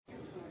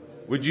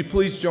Would you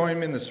please join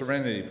me in the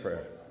serenity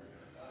prayer?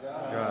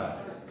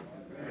 God,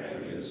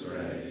 grant me the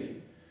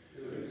serenity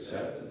to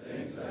accept the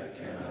things I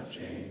cannot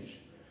change,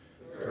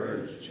 the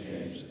courage to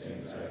change the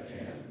things I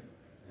can,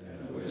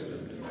 and the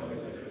wisdom to know the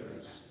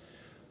difference.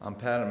 I'm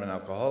Pat. I'm an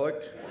alcoholic.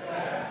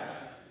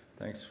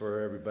 Thanks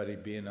for everybody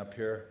being up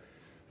here.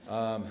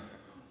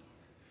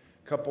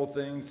 Couple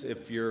things.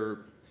 If you're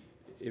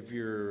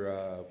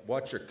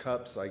watch your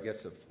cups. I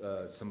guess if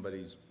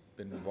somebody's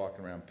been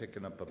walking around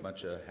picking up a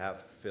bunch of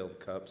half-filled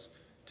cups,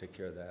 take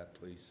care of that,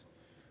 please.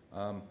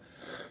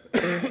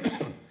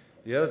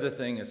 The other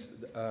thing is,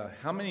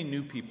 how many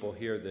new people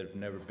here that have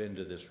never been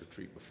to this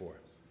retreat before?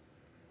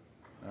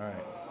 All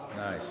right,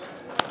 nice.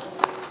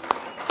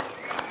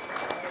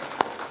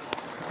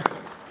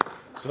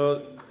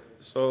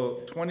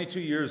 So 22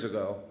 years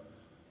ago,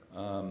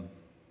 I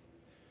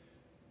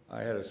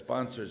had a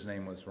sponsor. His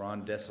name was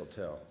Ron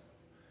Desautels.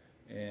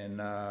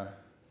 And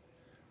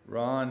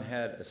Ron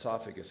had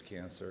esophagus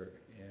cancer,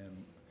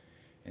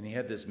 and he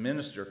had this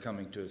minister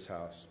coming to his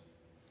house,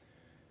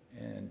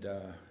 and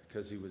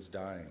because he was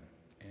dying.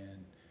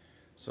 And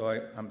so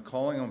I'm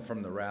calling him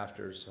from the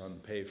rafters on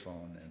the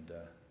payphone,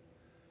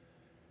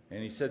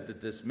 and he said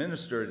that this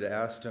minister had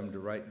asked him to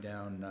write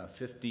down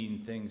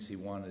 15 things he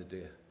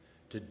wanted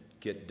to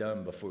get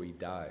done before he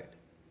died.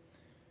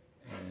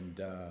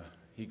 And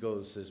he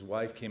goes, his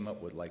wife came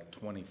up with like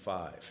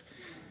 25.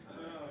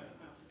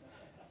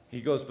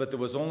 He goes, but there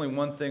was only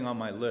one thing on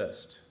my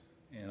list.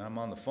 And I'm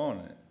on the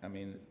phone.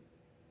 I'm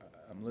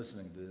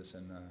listening to this,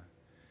 and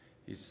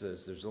he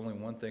says, there's only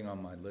one thing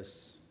on my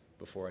list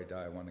before I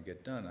die I want to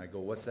get done. I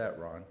go, what's that,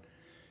 Ron?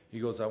 He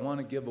goes, I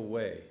want to give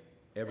away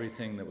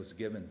everything that was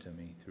given to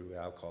me through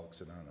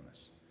Alcoholics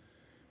Anonymous.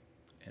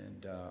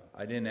 And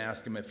I didn't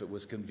ask him if it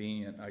was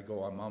convenient. I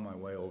go, I'm on my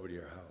way over to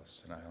your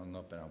house. And I hung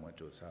up and I went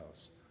to his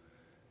house.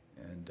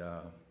 And,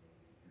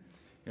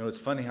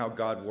 it's funny how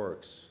God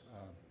works.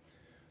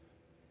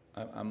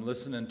 I'm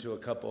listening to a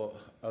couple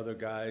other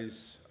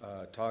guys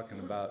talking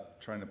about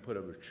trying to put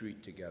a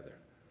retreat together.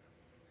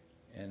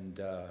 And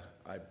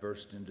I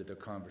burst into the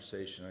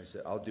conversation. I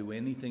said, I'll do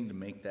anything to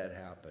make that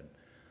happen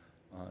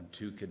on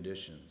two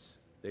conditions.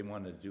 They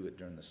want to do it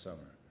during the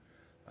summer.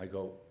 I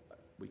go,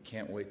 we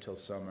can't wait till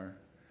summer.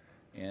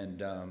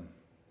 And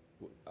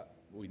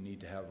we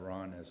need to have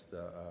Ron as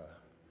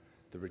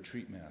the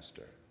retreat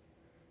master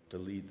to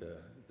lead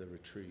the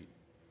retreat.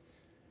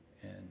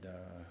 And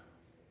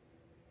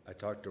I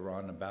talked to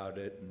Ron about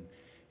it,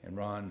 and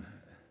Ron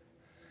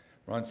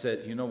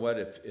said, you know what,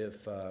 if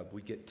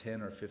we get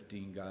 10 or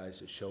 15 guys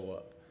that show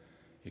up,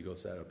 he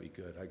goes, that'll be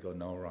good. I go,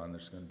 no, Ron,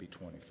 there's going to be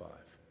 25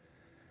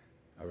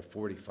 or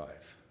 45.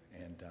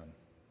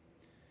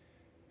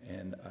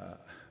 And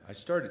I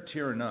started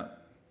tearing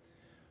up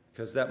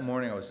because that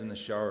morning I was in the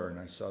shower and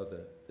I saw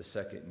the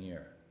second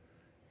year,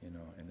 and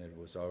it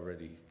was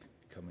already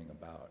coming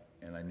about,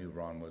 and I knew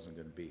Ron wasn't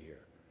going to be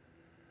here.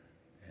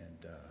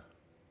 And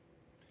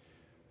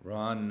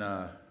Ron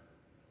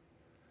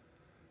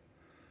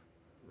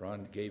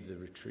gave the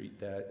retreat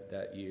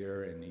that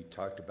year, and he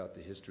talked about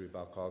the history of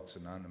Alcoholics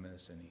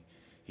Anonymous, and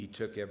he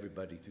took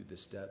everybody through the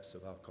steps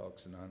of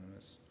Alcoholics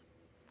Anonymous.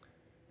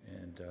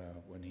 And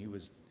when he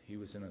was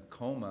in a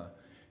coma,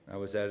 I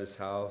was at his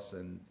house,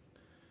 and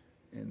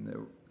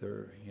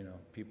there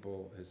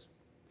people, his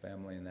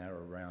family and that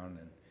are around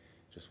and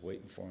just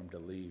waiting for him to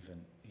leave,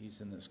 and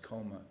he's in this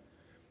coma,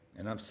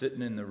 and I'm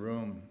sitting in the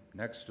room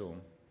next to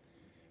him.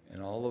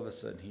 And all of a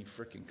sudden, he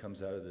freaking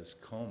comes out of this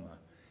coma,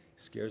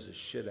 scares the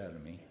shit out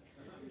of me.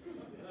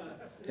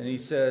 And he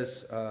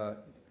says,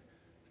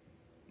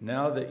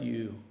 now that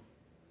you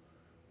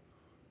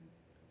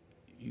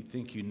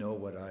think you know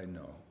what I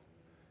know,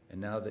 and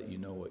now that you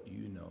know what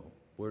you know,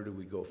 where do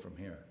we go from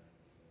here?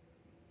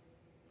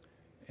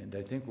 And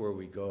I think where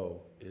we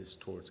go is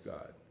towards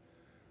God.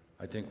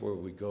 I think where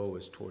we go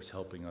is towards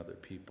helping other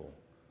people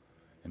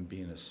and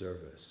being a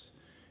service.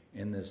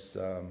 In this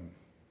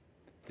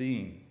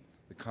theme,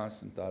 the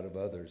constant thought of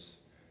others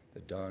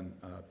that Don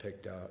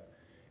picked out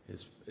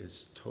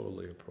is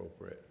totally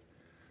appropriate,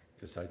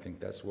 because I think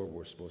that's where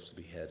we're supposed to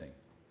be heading.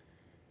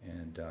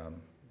 And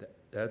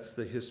that's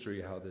the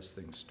history of how this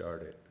thing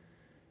started.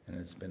 And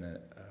it's been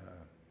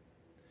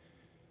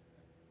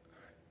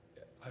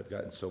I've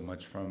gotten so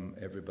much from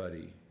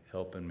everybody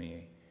helping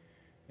me.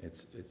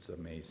 It's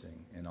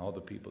amazing. And all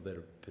the people that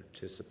have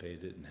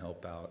participated and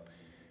help out.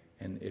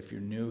 And if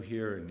you're new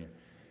here and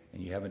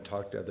you haven't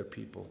talked to other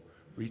people,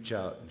 reach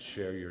out and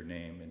share your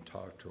name and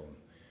talk to them.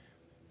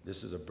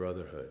 This is a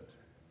brotherhood,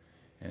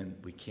 and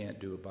we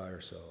can't do it by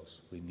ourselves.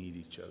 We need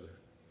each other.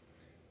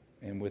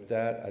 And with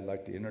that, I'd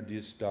like to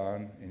introduce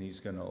Don, and he's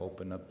going to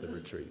open up the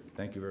retreat.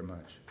 Thank you very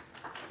much.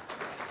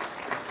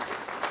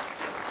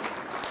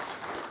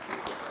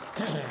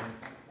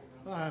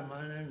 Hi,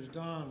 my name is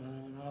Don.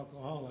 I'm an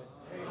alcoholic.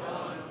 Hey,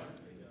 Don.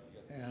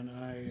 And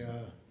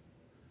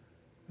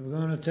I'm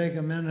going to take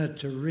a minute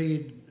to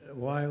read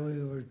why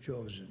we were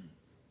chosen.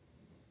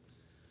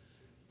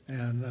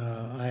 And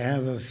I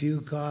have a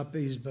few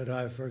copies, but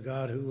I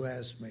forgot who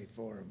asked me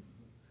for them.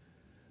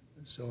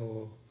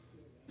 So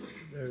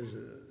they're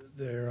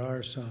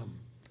are some.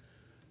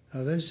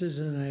 Now, this is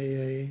an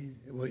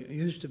AA, what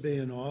used to be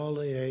in all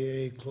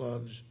the AA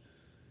clubs,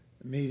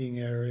 meeting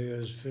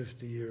areas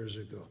 50 years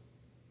ago.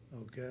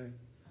 Okay?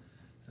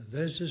 And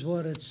this is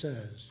what it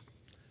says.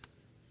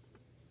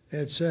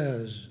 It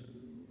says,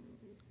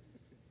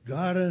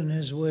 God in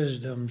His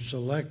wisdom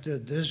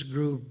selected this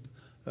group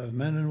of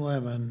men and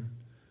women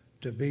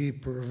to be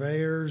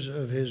purveyors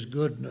of His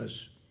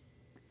goodness.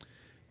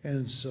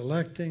 In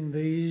selecting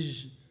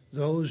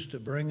those to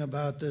bring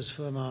about this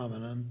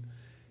phenomenon,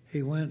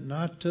 He went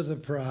not to the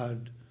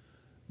proud,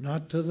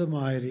 not to the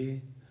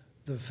mighty,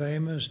 the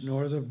famous,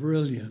 nor the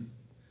brilliant.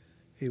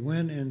 He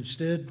went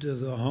instead to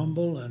the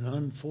humble and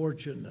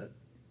unfortunate.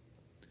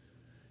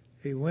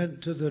 He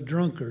went to the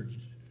drunkards,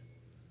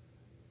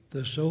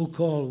 the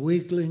so-called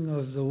weakling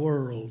of the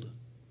world.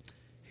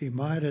 He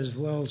might as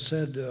well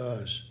said to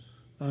us,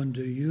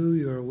 unto you,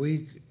 your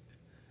weak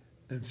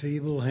and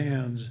feeble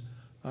hands,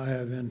 I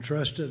have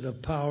entrusted a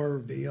power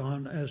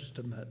beyond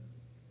estimate.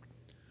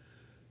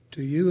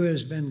 To you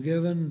has been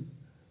given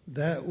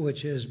that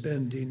which has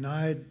been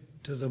denied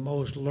to the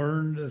most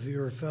learned of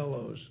your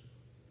fellows.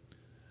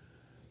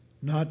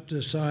 Not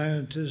to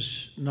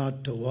scientists,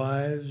 not to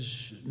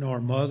wives,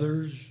 nor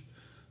mothers,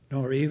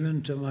 nor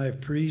even to my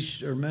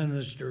priests or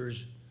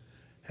ministers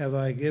have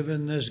I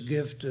given this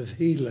gift of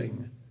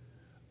healing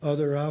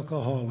other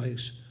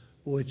alcoholics,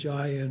 which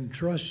I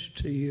entrust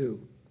to you.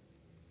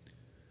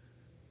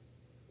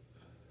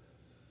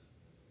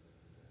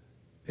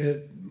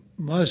 It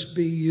must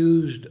be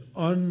used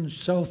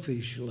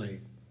unselfishly.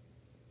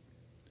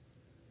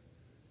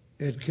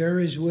 It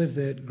carries with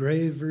it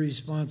grave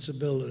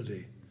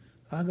responsibility.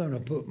 I'm going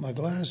to put my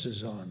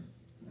glasses on.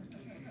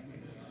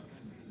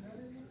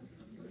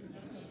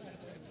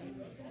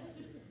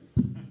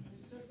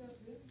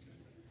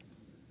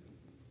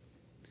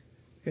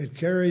 It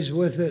carries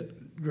with it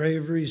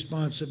grave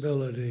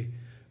responsibility.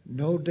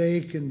 No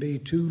day can be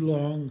too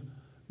long,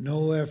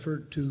 no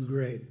effort too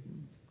great.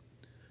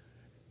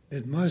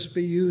 It must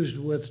be used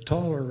with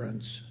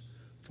tolerance,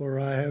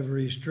 for I have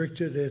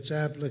restricted its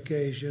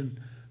application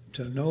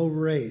to no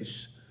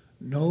race,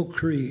 no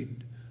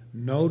creed,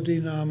 no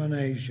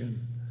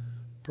denomination.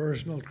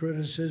 Personal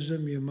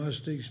criticism you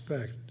must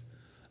expect.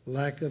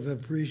 Lack of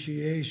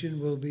appreciation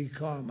will be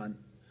common.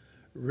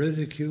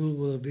 Ridicule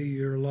will be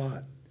your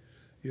lot.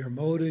 Your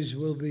motives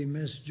will be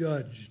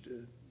misjudged.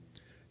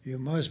 You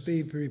must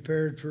be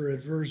prepared for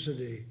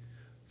adversity,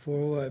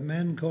 for what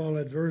men call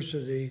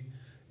adversity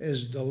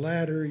is the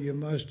ladder you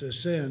must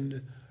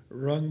ascend,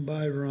 rung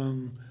by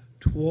rung,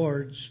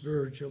 toward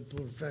spiritual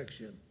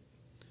perfection.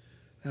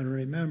 And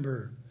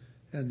remember,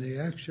 in the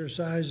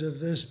exercise of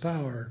this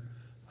power,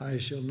 I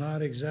shall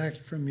not exact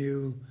from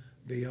you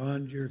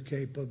beyond your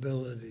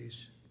capabilities.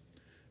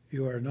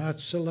 You are not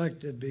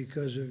selected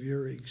because of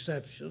your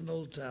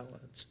exceptional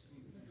talents.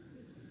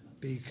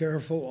 Be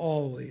careful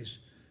always,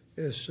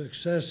 if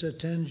success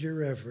attends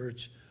your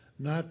efforts,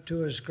 not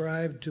to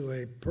ascribe to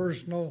a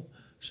personal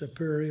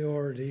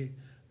superiority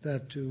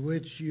that to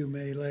which you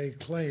may lay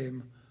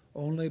claim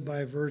only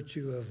by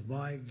virtue of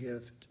my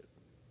gift.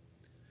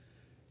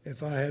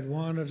 If I had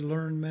wanted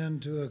learned men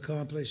to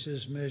accomplish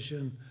this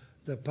mission,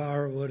 the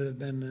power would have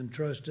been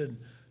entrusted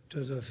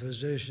to the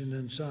physician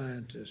and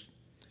scientist.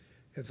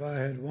 If I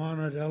had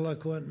wanted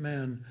eloquent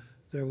men,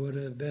 there would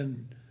have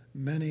been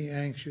many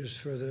anxious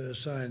for the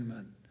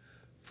assignment.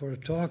 For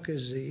talk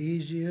is the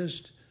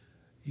easiest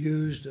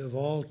used of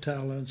all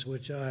talents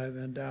which I have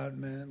endowed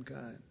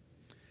mankind.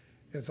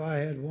 If I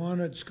had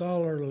wanted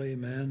scholarly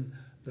men,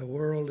 the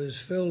world is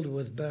filled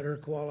with better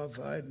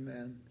qualified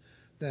men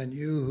than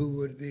you who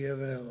would be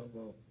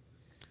available.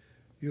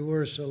 You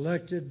were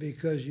selected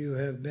because you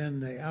have been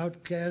the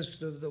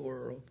outcast of the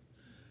world,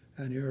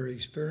 and your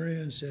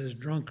experience as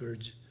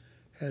drunkards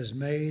has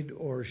made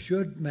or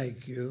should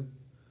make you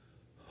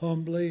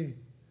humbly,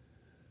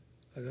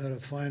 I got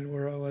to find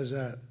where I was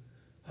at,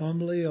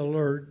 humbly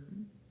alert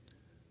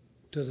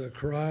to the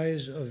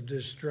cries of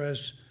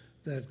distress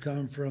that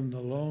come from the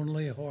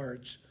lonely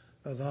hearts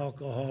of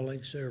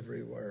alcoholics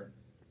everywhere.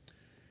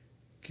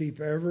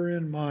 Keep ever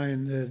in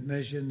mind the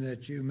admission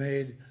that you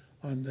made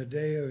on the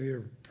day of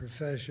your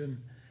profession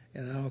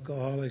in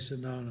Alcoholics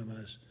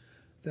Anonymous,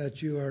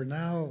 that you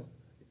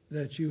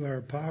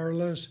are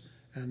powerless,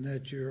 and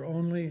that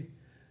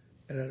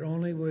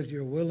only with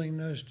your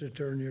willingness to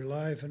turn your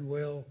life and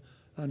will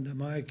unto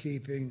my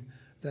keeping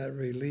that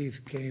relief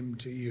came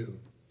to you.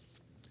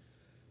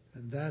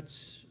 And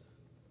that's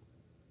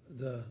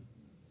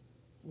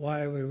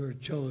why we were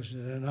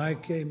chosen. And I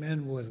came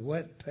in with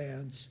wet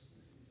pants,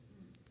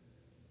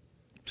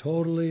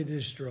 totally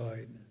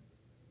destroyed,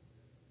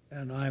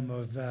 and I'm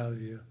of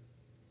value.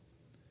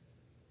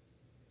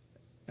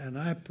 And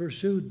I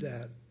pursued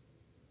that.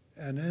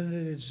 And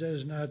in it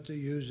says not to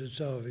use it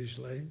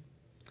selfishly.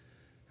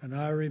 And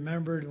I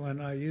remembered when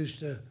I used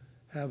to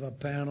have a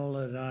panel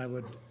and I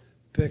would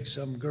pick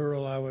some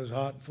girl I was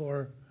hot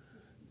for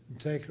and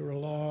take her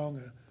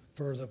along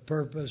for the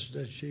purpose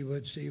that she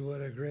would see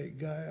what a great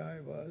guy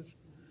I was,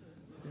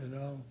 you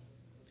know.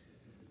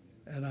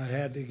 And I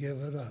had to give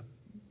it up.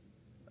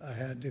 I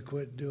had to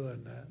quit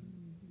doing that,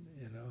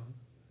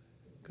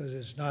 because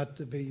it's not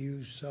to be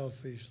used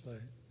selfishly.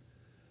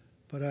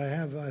 But I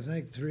have, I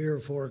think, 3 or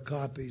 4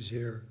 copies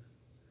here.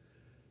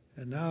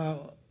 And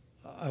now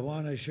I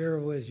want to share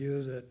with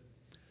you that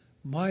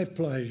my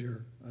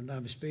pleasure, and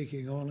I'm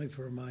speaking only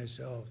for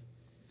myself,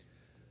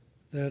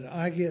 that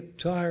I get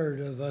tired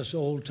of us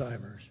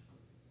old-timers.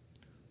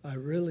 I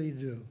really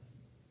do.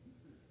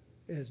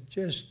 It's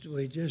just,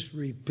 we just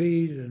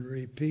repeat and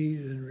repeat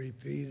and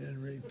repeat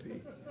and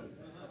repeat.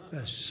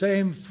 The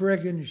same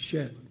friggin'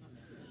 shit.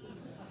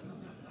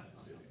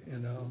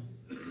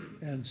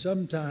 And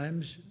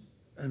sometimes,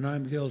 and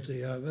I'm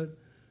guilty of it,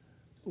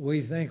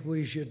 we think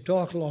we should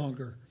talk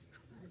longer.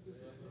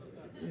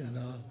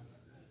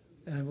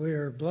 And we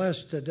are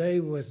blessed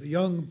today with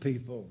young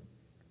people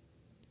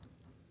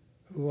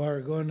who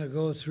are going to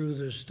go through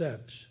the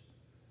steps.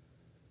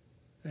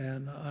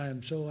 And I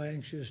am so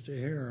anxious to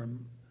hear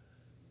them.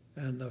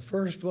 And the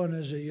first one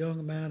is a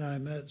young man I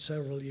met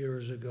several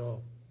years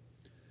ago.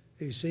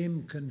 He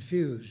seemed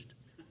confused.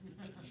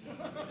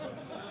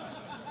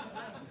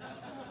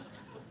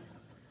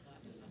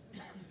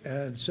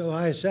 And so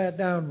I sat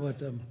down with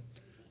him,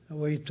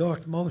 and we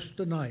talked most of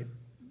the night.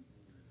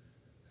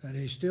 And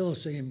he still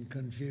seemed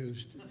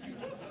confused,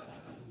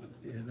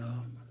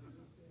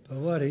 But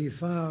what he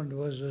found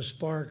was a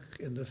spark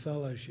in the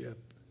fellowship.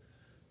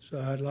 So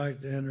I'd like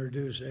to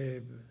introduce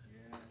Abe.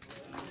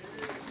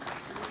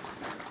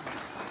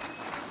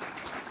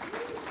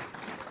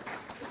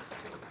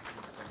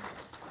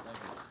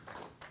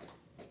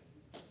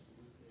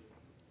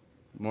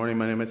 Good morning,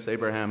 my name is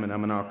Abraham, and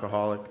I'm an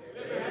alcoholic.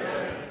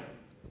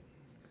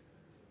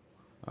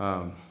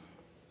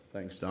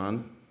 Thanks,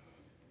 Don.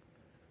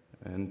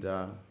 And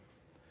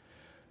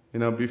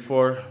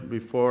before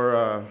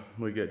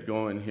we get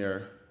going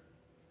here,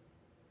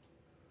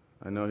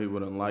 I know he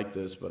wouldn't like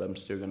this, but I'm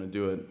still going to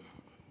do it.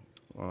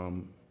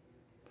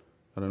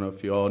 I don't know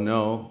if you all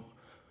know,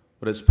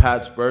 but it's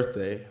Pat's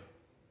birthday,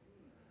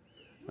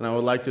 and I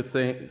would like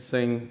to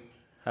sing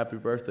happy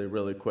birthday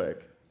really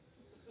quick.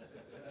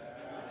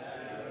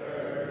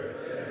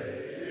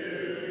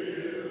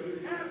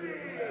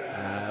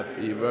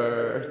 Happy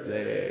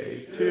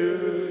birthday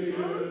to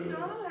you.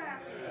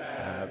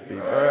 Happy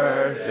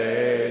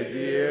birthday,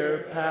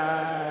 dear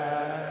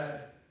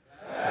Pat.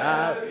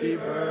 Happy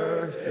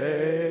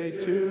birthday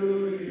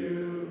to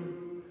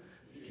you.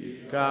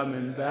 Keep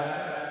coming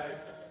back.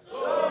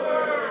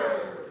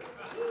 Sober.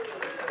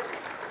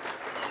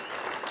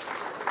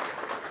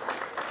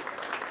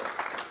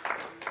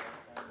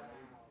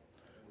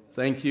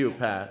 Thank you,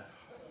 Pat.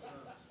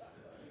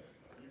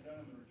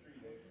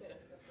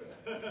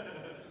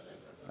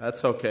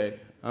 That's okay.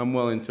 I'm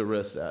willing to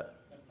risk that.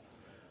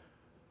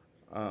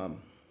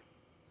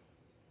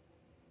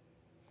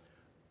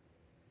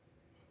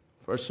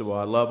 First of all,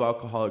 I love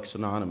Alcoholics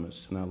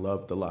Anonymous, and I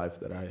love the life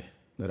that I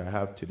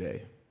have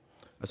today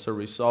as a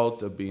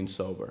result of being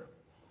sober.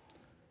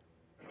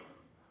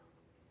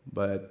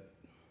 But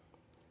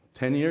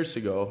 10 years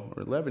ago,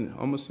 or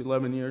almost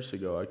 11 years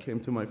ago, I came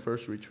to my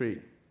first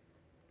retreat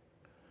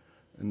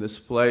in this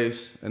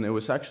place, and it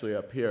was actually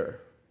up here.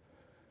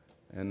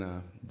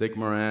 And Dick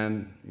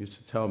Moran used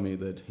to tell me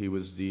that he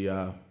was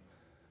the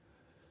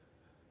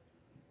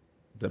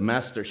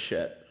master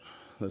shit.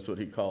 That's what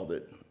he called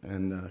it,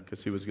 and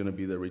because he was going to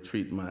be the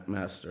retreat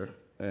master.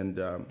 And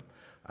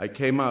I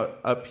came out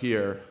up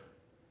here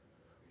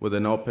with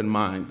an open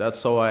mind.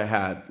 That's all I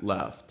had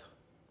left.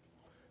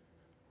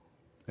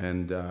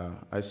 And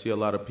I see a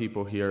lot of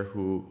people here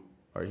who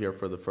are here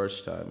for the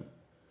first time.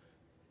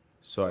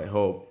 So I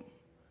hope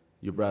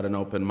you brought an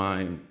open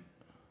mind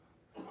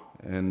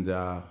and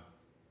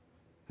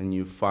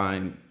you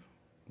find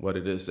what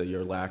it is that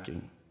you're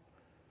lacking.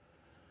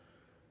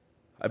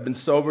 I've been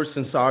sober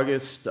since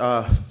August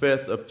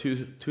 5th of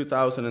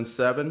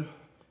 2007,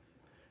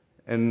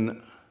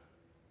 and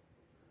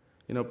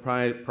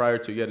prior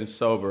to getting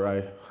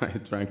sober, I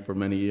drank for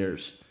many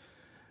years.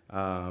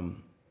 What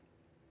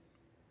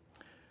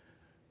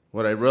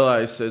I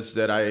realized is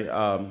that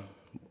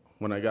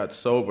when I got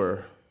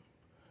sober,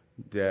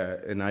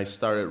 and I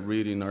started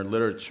reading our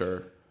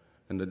literature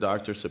and the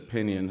doctor's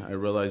opinion, I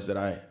realized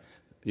that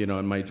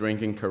in my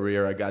drinking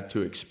career, I got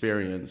to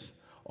experience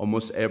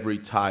almost every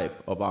type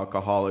of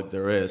alcoholic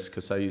there is,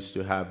 because I used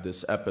to have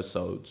these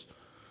episodes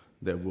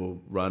that will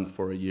run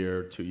for a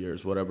year, 2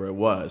 years, whatever it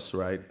was,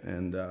 right?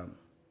 And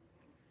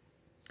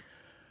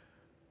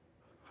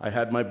I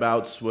had my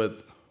bouts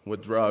with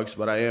drugs,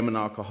 but I am an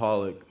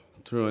alcoholic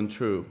through and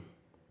through.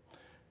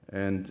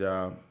 And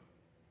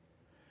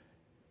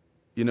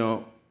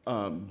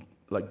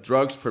like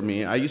drugs for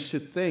me, I used to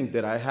think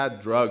that I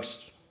had drugs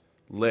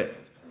lit.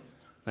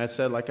 And I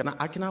said,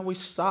 I can always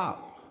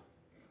stop.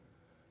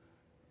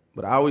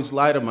 But I always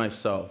lie to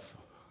myself.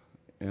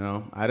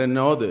 I didn't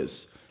know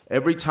this.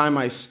 Every time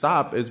I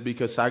stop is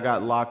because I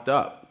got locked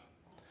up.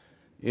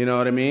 You know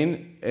what I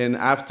mean? And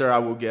after I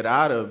will get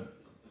out of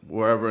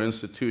wherever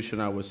institution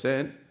I was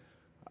in,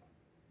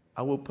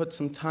 I will put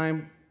some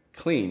time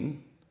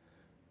clean,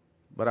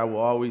 but I will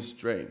always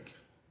drink.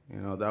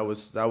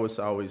 That was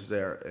always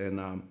there.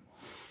 And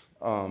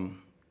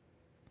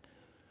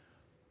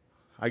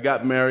I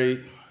got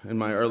married in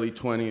my early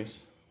 20s,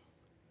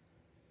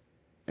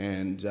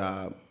 and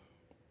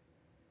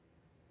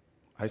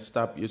I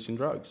stopped using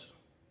drugs,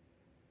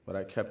 but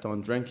I kept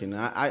on drinking.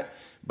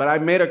 But I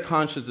made a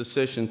conscious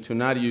decision to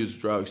not use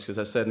drugs because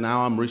I said,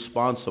 now I'm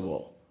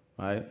responsible,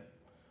 right?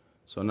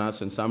 So now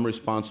since I'm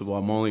responsible,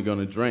 I'm only going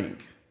to drink.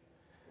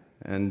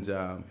 And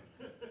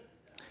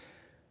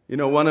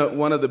one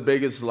of the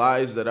biggest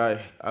lies that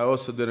I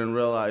also didn't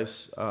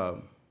realize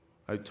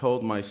I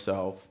told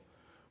myself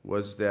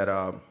was that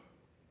I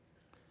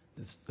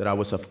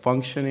was a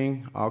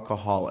functioning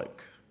alcoholic.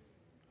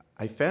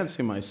 I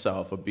fancy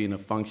myself of being a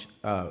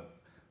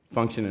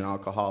functioning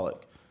alcoholic,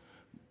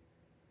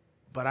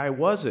 but I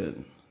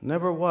wasn't.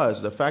 Never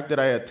was. The fact that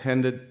I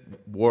attended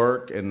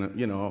work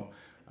and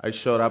I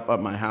showed up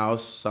at my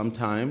house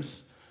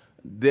sometimes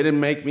didn't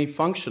make me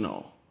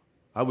functional.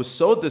 I was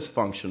so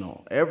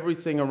dysfunctional.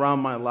 Everything around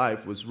my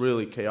life was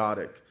really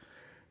chaotic,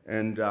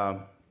 and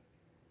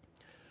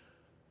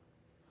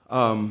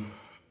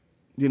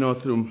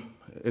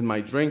in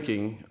my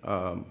drinking,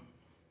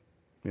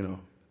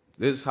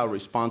 this is how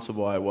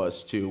responsible I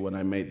was too when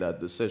I made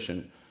that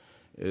decision.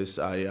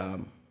 I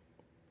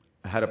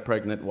had a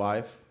pregnant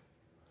wife,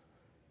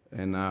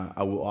 and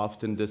I will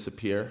often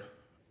disappear,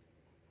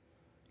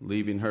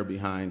 leaving her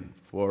behind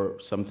for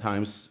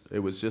sometimes it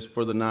was just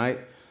for the night,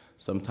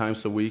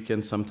 sometimes a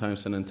weekend,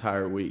 sometimes an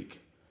entire week.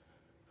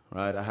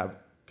 Right? I have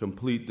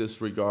complete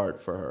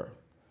disregard for her.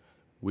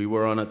 We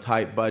were on a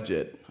tight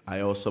budget. I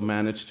also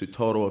managed to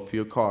total a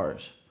few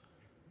cars,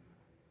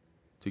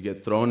 to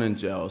get thrown in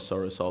jail as a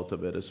result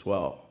of it as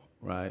well,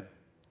 right?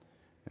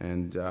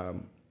 And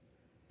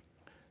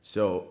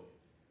so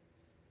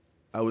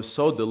I was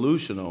so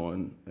delusional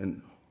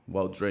and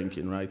while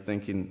drinking, right?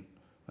 Thinking,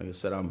 like I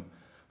said, I'm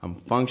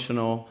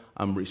functional,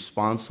 I'm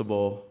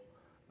responsible,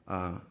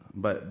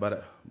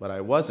 but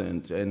I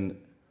wasn't. And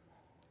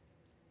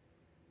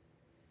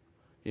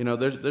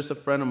there's a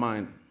friend of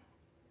mine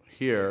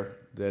here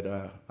that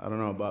I don't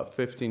know, about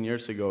 15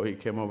 years ago, he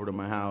came over to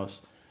my house.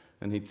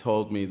 And he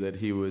told me that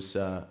he was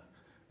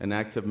an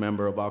active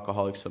member of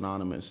Alcoholics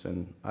Anonymous,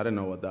 and I didn't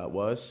know what that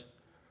was,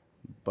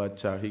 but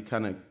he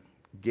kind of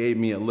gave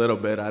me a little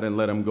bit. I didn't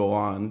let him go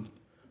on,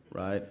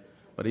 right?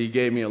 But he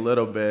gave me a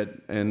little bit,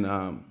 and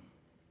I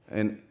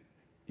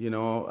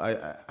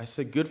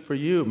said, "Good for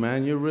you,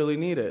 man. You really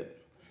need it,"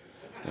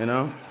 And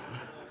I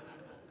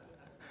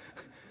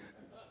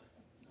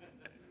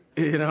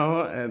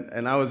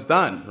was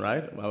done,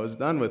 right? I was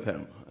done with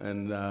him,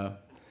 and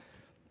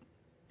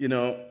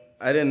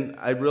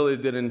I really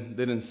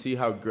didn't see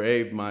how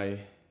grave my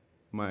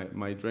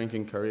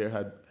drinking career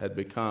had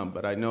become,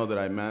 but I know that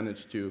I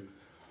managed to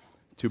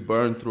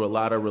burn through a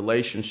lot of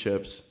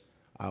relationships.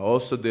 I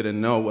also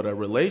didn't know what a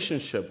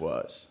relationship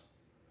was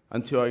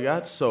until I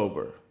got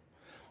sober.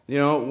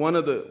 One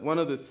of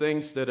the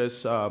things that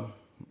is so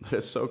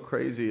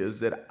crazy is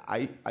that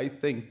I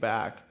think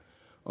back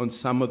on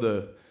some of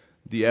the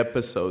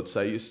episodes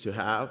I used to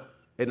have,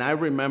 and I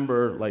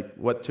remember like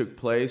what took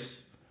place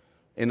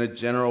in a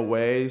general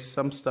way,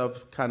 some stuff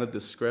kind of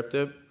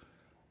descriptive,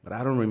 but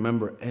I don't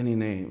remember any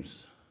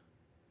names.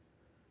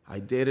 I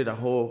dated I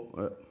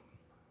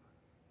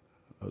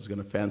was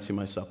going to fancy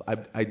myself.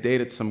 I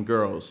dated some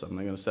girls. I'm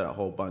not going to say a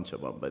whole bunch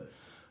of them, but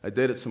I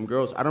dated some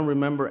girls. I don't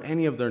remember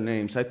any of their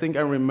names. I think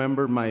I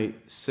remember my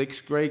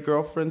 6th grade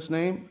girlfriend's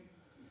name,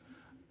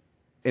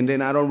 and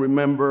then I don't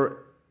remember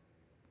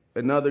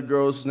another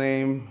girl's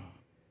name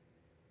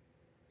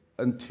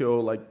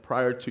until like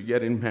prior to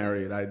getting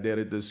married. I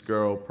dated this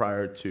girl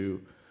prior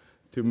to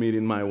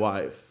meeting my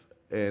wife,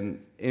 and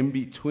in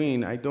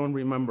between I don't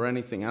remember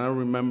anything. I don't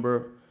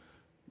remember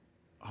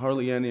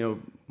hardly any of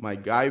my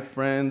guy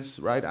friends,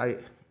 right?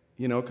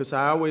 Because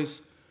I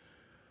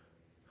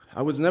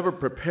was never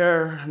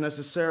prepared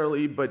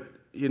necessarily, but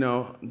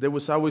there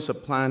was always a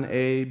plan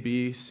A,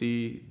 B,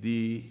 C,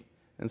 D,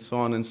 and so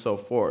on and so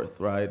forth,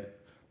 right?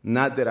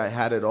 Not that I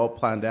had it all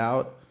planned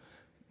out,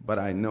 but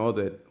I know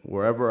that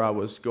wherever I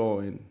was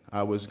going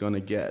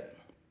to get.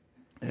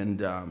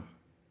 And I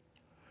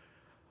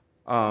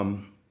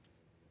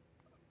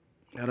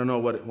don't know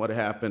what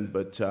happened,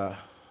 but I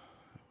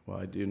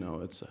do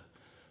know it's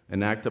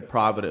an act of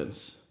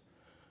providence.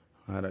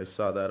 Right? I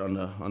saw that on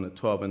the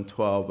 12 and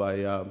 12.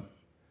 I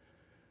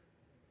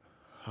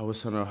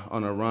was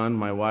on a run.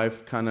 My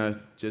wife kind of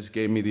just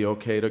gave me the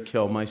okay to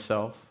kill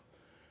myself,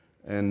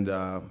 and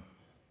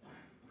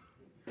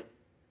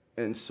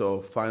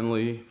so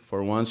finally,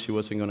 for once, she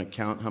wasn't going to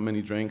count how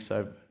many drinks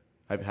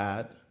I've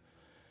had.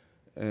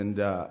 And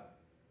the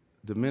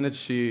minute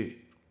she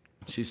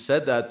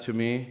said that to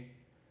me,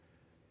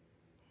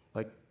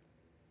 like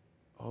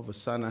all of a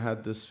sudden I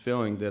had this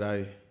feeling that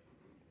I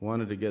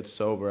wanted to get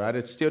sober.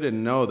 I still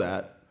didn't know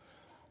that,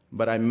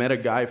 but I met a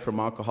guy from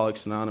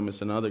Alcoholics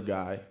Anonymous, another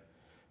guy,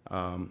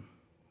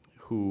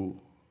 who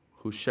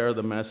shared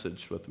the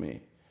message with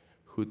me,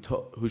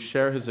 who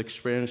shared his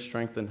experience,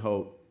 strength, and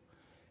hope,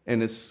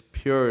 and its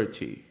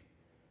purity.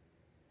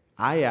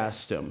 I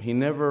asked him. He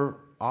never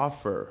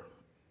offer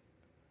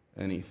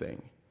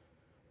anything.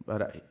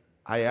 But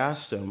I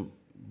asked him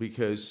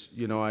because,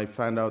 I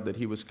found out that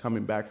he was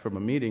coming back from a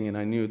meeting and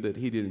I knew that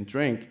he didn't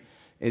drink.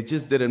 It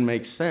just didn't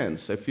make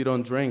sense. If you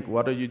don't drink,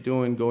 what are you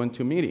doing going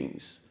to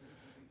meetings?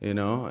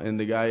 And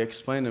the guy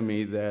explained to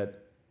me that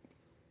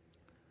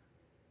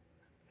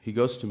he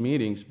goes to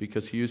meetings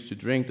because he used to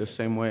drink the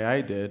same way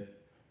I did,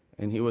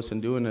 and he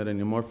wasn't doing it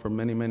anymore for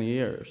many, many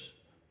years.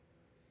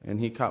 And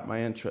he caught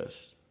my interest.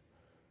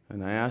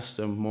 And I asked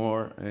him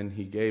more, and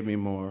he gave me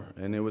more.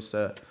 And it was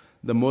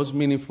the most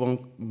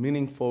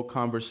meaningful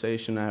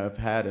conversation I have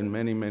had in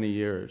many, many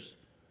years.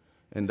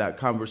 And that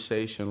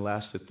conversation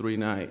lasted 3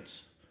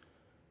 nights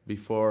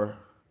before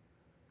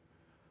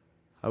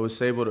I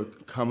was able to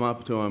come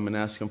up to him and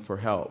ask him for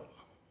help.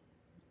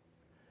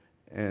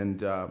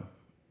 And,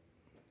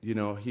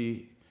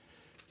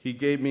 he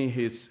gave me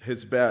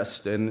his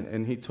best,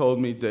 and he told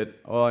me that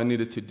all I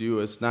needed to do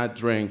is not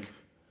drink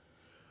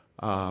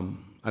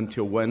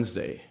until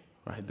Wednesday.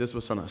 Right? This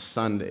was on a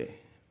Sunday.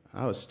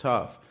 That was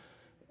tough.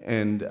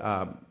 And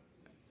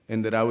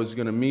that I was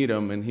going to meet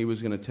him, and he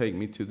was going to take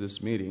me to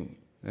this meeting.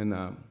 And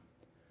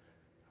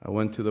I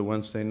went to the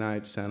Wednesday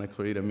night Santa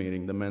Clarita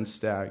meeting, the men's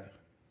stag.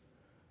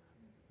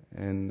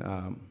 And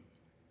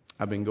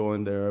I've been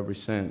going there ever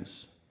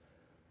since.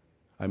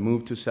 I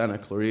moved to Santa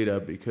Clarita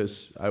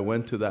because I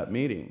went to that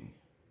meeting.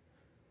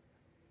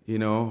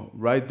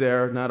 Right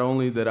there, not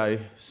only that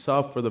I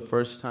saw for the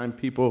first time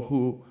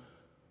people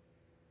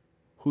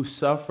who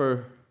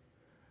suffer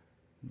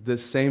the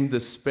same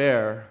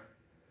despair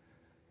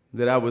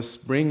that I was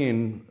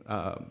bringing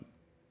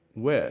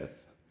with,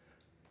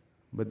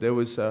 but there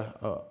was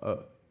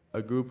a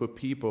group of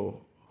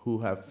people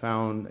who have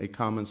found a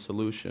common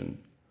solution,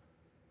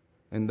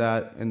 and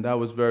that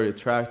was very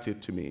attractive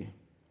to me.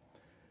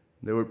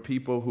 There were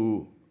people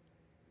who,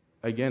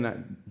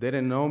 again, they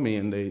didn't know me,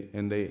 and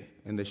they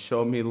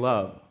showed me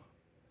love.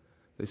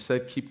 They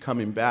said, "Keep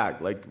coming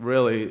back." Like,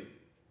 really,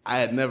 I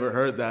had never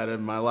heard that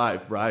in my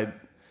life, right?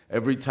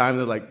 Every time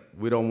they're like,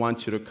 "We don't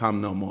want you to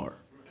come no more.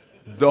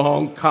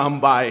 Don't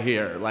come by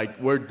here. Like,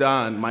 we're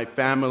done." My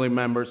family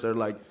members are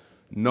like,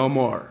 "No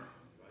more,"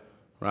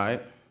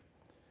 right?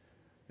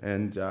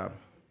 And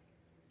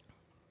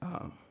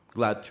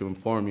glad to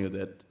inform you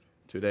that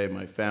today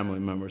my family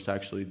members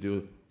actually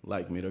do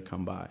like me to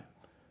come by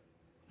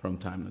from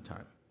time to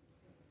time.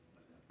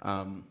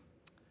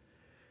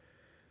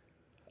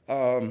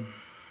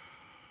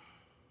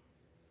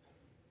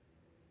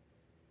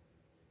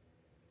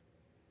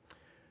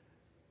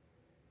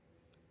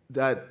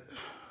 That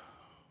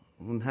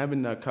when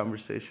having that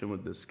conversation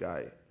with this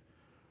guy,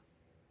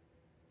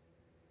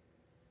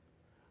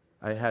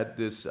 I had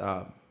this.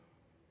 It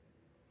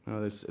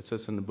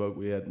says in the book,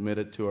 we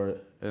admitted to our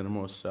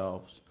innermost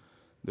selves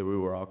that we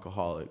were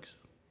alcoholics.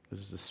 This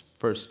is the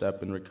first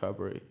step in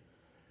recovery.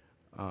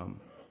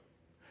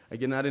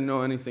 Again, I didn't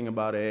know anything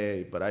about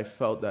AA, but I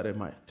felt that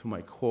to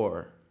my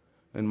core,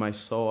 in my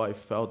soul, I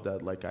felt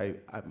that like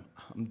I'm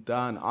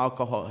done.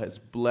 Alcohol has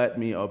bled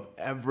me of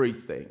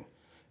everything.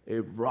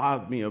 It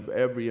robbed me of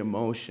every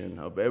emotion,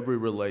 of every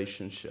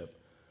relationship.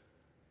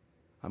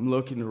 I'm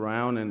looking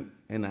around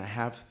and I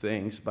have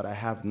things, but I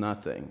have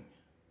nothing.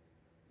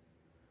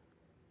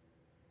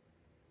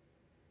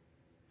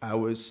 I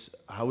was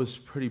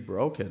pretty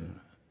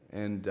broken,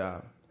 and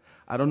I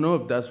don't know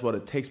if that's what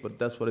it takes, but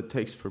that's what it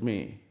takes for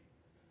me.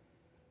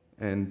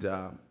 And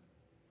I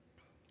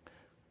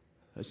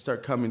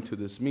start coming to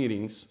these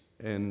meetings,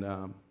 and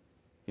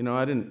it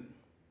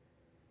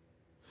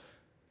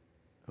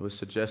was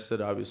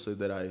suggested, obviously,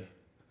 that I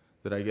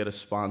get a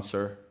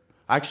sponsor.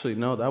 Actually,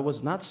 no, that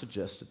was not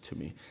suggested to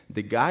me.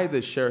 The guy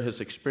that shared his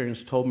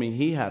experience told me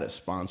he had a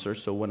sponsor.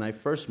 So when I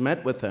first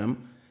met with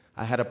him,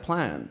 I had a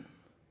plan.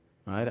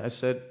 Right? I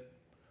said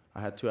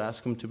I had to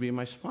ask him to be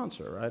my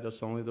sponsor. Right?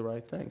 That's only the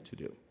right thing to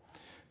do.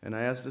 And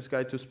I asked this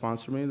guy to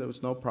sponsor me. There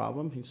was no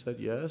problem. He said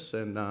yes.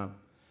 And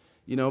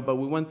but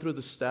we went through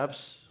the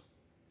steps,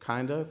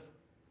 kind of.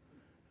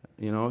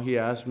 He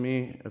asked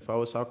me if I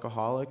was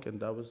alcoholic, and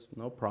that was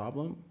no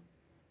problem.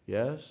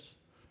 Yes.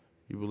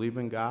 You believe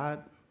in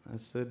God? I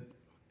said,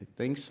 I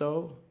think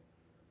so.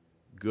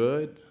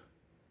 Good.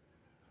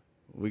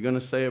 We're going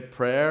to say a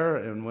prayer,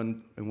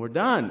 and we're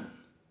done.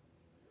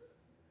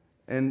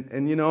 And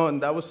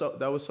that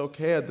was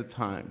okay at the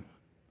time.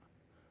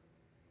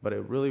 But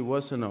it really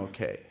wasn't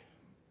okay.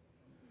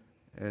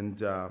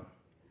 And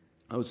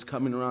I was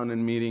coming around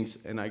in meetings,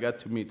 and I got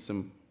to meet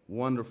some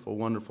wonderful,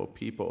 wonderful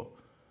people.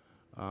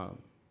 A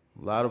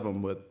lot of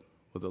them with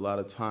a lot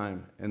of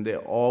time, and they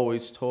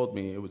always told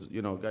me, it was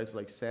guys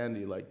like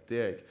Sandy, like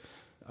Dick.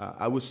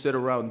 I would sit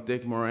around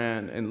Dick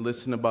Moran and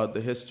listen about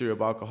the history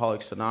of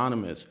Alcoholics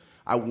Anonymous.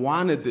 I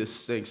wanted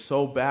this thing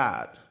so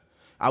bad.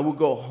 I would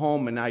go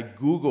home and I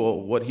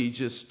Google what he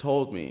just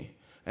told me,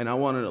 and I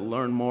wanted to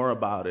learn more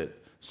about it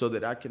so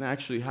that I can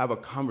actually have a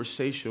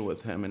conversation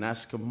with him and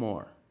ask him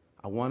more.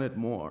 I wanted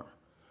more.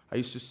 I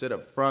used to sit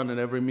up front at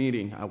every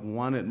meeting. I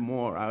wanted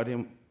more. I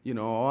didn't.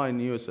 All I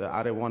knew is that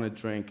I didn't want to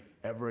drink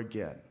ever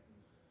again.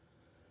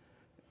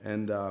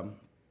 And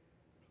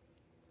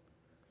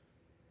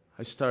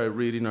I started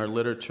reading our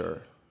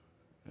literature.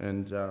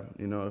 And,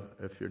 you know,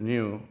 if you're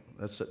new,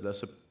 that's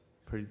a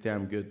pretty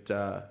damn good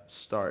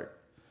start.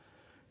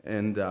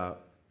 And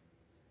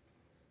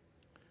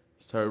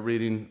started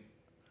reading.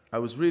 I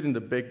was reading the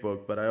big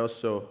book, but I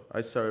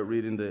started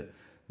reading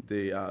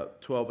the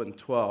 12 and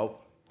 12.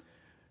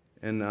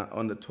 And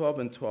on the 12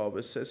 and 12,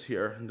 it says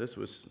here, and this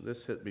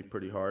hit me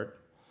pretty hard.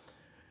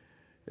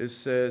 It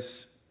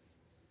says,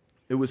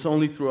 it was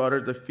only through utter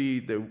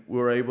defeat that we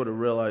were able to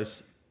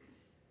realize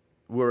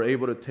we were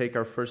able to take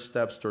our first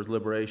steps towards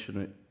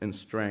liberation and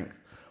strength.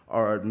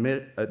 Our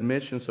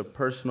admissions of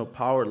personal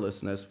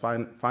powerlessness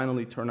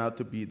finally turned out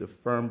to be the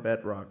firm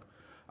bedrock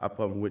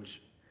upon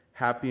which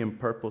happy and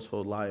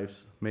purposeful lives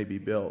may be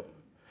built.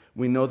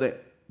 We know that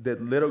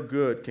little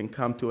good can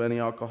come to any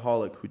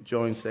alcoholic who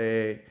joins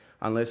AA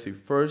unless he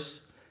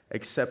first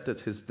accepted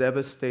his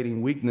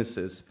devastating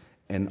weaknesses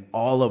and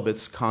all of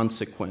its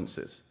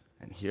consequences.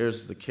 And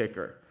here's the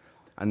kicker.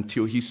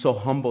 Until he so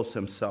humbles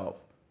himself,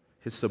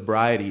 his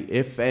sobriety,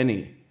 if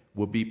any,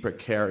 will be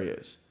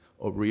precarious,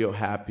 or real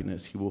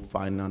happiness he will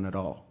find none at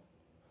all.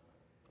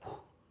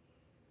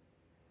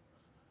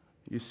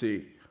 You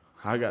see,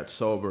 I got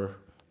sober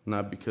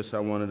not because I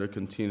wanted to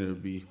continue to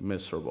be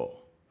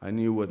miserable. I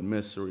knew what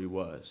misery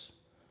was,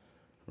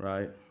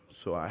 right?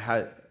 So I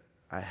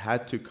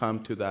had to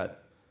come to that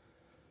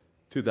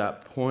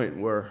point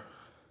where,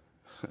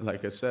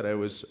 like I said, I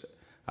was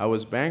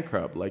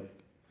bankrupt. Like,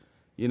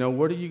 you know,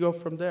 where do you go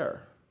from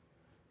there?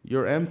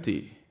 You're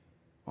empty.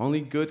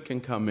 Only good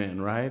can come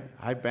in, right?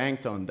 I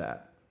banked on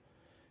that.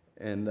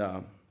 And,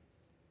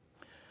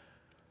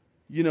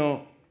 you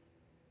know,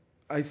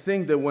 I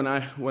think that when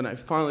I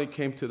finally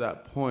came to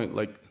that point,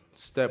 like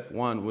step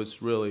one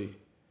was really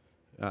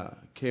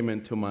came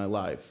into my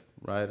life,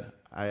 right?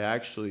 I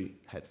actually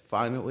had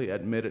finally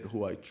admitted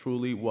who I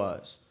truly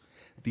was.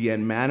 The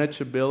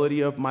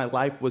unmanageability of my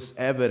life was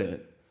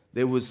evident.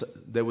 There was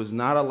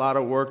not a lot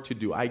of work to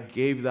do. I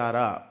gave that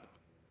up.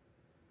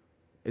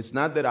 It's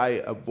not that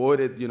I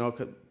avoided, you know,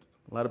 a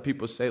lot of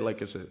people say like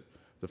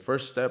the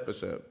first step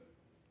is a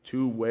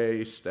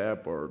two-way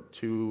step or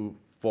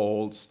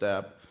two-fold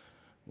step.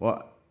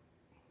 Well,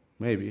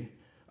 maybe.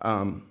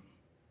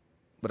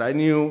 But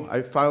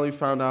I finally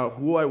found out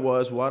who I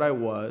was, what I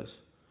was.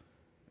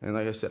 And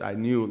like I said, I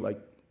knew,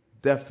 like,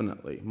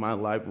 definitely my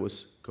life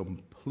was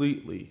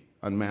completely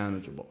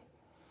unmanageable.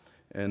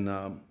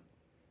 And,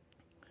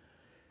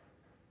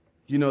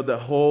 you know, the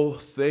whole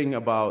thing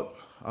about,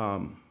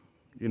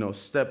 you know,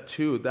 step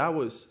two, that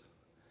was,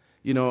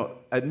 you know,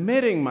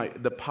 admitting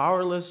the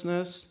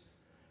powerlessness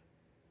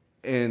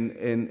and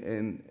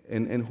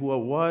who I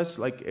was,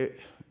 like, it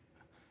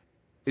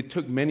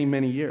took many,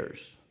 many years,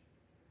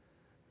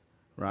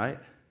 right?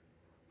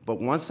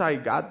 But once I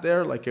got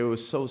there, like, it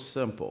was so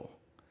simple.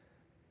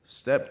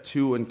 Step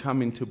two in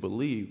coming to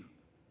believe,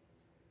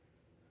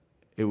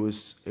 it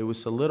was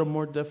a little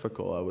more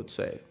difficult, I would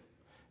say.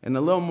 And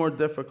a little more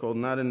difficult,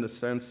 not in the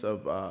sense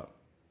of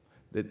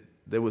that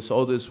there was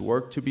all this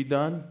work to be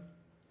done.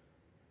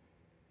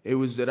 It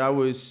was that I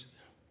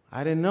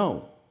didn't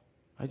know.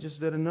 I just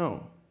didn't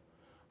know.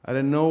 I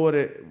didn't know what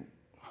it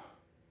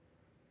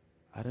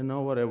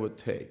would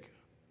take,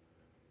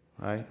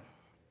 right?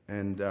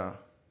 And I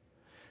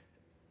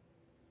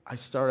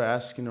started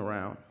asking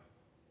around.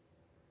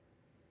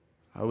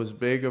 I was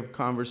big of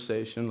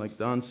conversation, like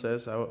Don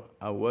says.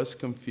 I was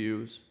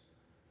confused.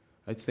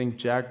 I think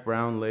Jack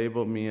Brown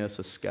labeled me as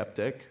a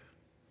skeptic.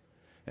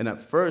 And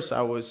at first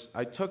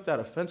I took that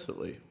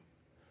offensively.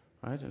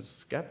 Right? A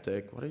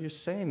skeptic, what are you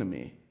saying to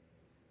me?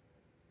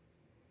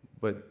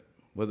 But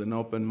with an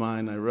open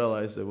mind, I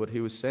realized that what he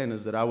was saying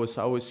is that I was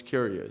always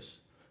curious.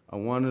 I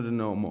wanted to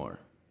know more.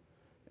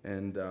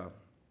 And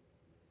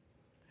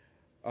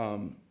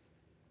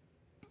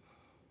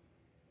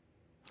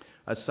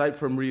aside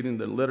from reading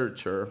the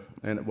literature,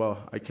 and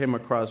well, I came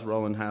across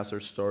Roland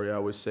Hazard's story. I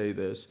always say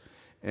this,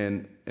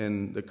 and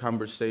the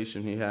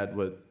conversation he had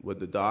with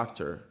the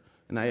doctor,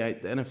 and I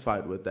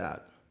identified with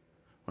that.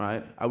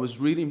 Right? I was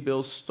reading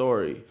Bill's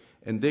story,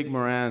 and Dick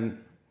Moran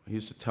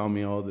used to tell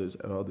me all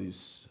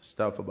these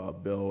stuff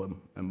about Bill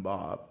and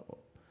Bob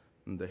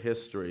and the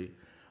history.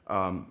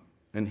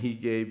 And he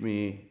gave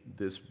me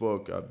this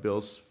book,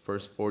 Bill's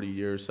First 40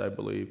 Years, I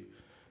believe.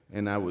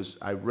 And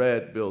I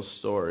read Bill's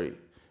story.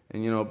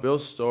 And, you know,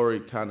 Bill's story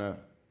kind of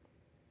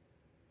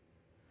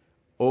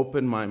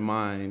opened my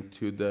mind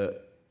to the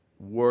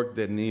work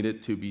that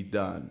needed to be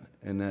done,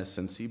 in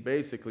essence. He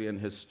basically, in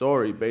his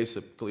story,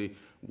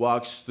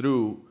 walks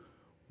through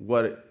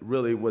what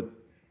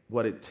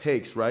it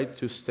takes, right,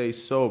 to stay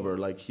sober.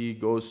 Like, he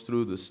goes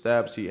through the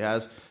steps. He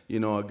has, you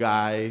know, a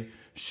guy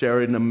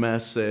sharing a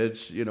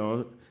message, you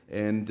know,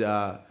 and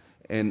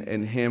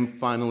him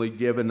finally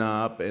giving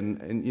up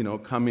and you know,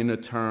 coming to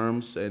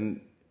terms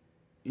and,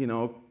 you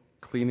know,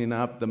 cleaning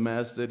up the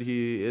mess that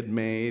he had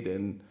made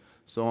and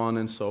so on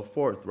and so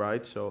forth,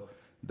 right? So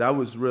that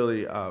was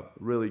really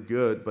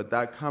good. But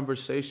that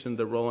conversation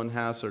that Roland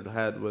Hazard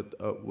had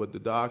with the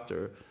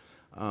doctor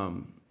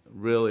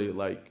really,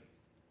 like,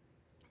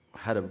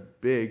 had a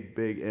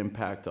big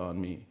impact on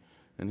me.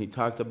 And he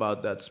talked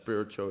about that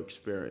spiritual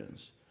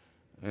experience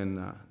and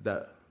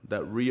that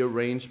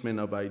rearrangement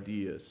of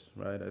ideas,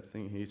 right? I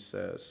think he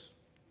says,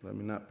 let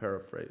me not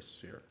paraphrase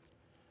here.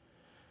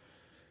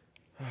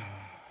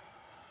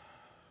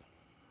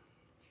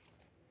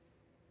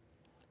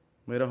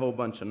 Made a whole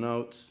bunch of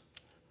notes.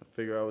 I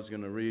figured I was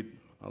going to read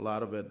a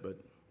lot of it, but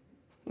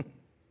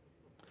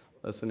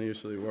doesn't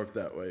usually work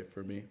that way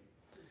for me.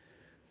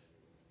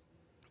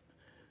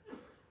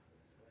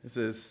 It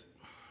says,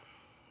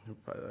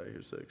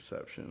 here's the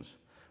exceptions.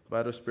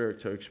 Vital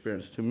spiritual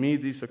experience. To me,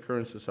 these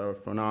occurrences are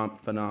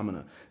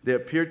phenomena. They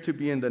appear to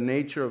be in the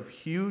nature of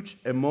huge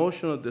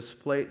emotional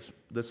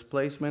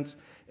displacements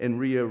and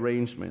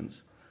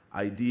rearrangements,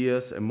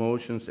 ideas,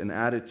 emotions, and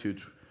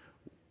attitudes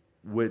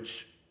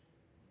which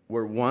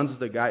were once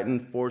the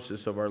guiding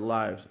forces of our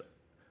lives,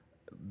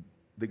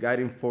 the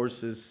guiding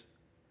forces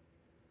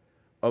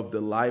of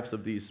the lives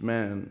of these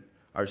men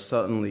are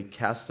suddenly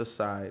cast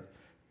aside,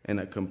 and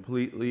a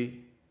completely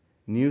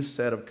new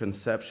set of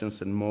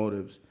conceptions and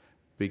motives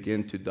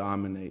begin to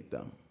dominate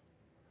them.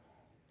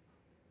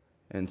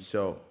 And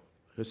so,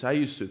 because I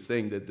used to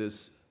think that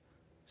this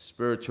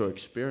spiritual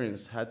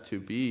experience had to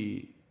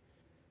be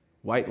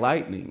white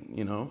lightning,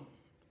 you know,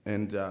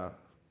 and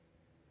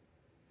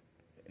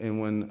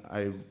when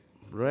I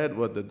read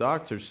what the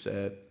doctor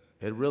said,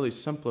 it really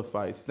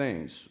simplified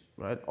things,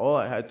 right? All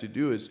I had to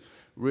do is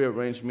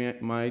rearrange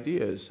my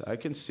ideas. I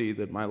can see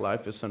that my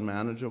life is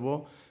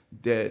unmanageable,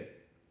 that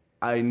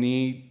I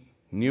need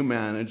new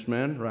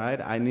management, right?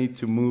 I need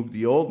to move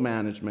the old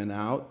management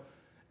out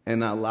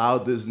and allow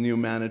this new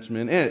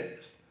management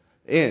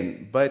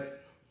in.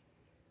 But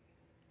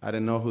I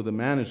didn't know who the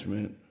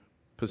management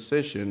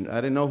position, I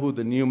didn't know who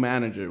the new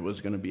manager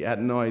was going to be. I had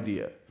no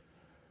idea,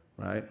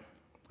 right?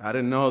 I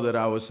didn't know that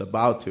I was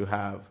about to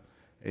have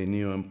a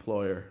new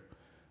employer.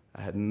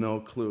 I had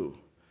no clue.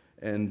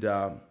 And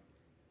let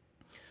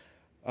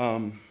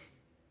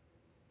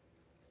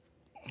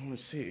me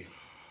see.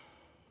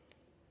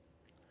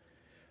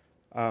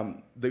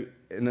 And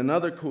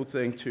another cool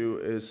thing too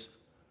is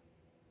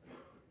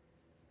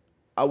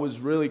I was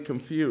really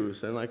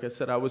confused, and like I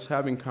said, I was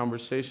having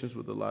conversations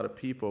with a lot of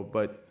people,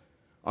 but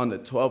on the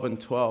 12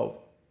 and 12,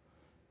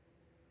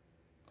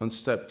 on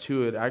step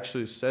 2, it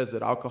actually says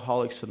that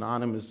Alcoholics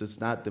Anonymous does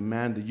not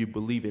demand that you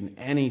believe in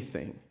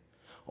anything.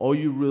 All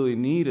you really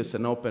need is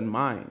an open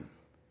mind,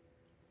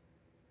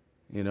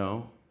 you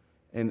know.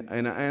 And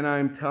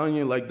I'm telling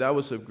you, like, that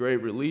was a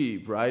great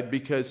relief, right?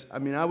 Because, I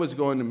mean, I was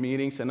going to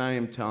meetings, and I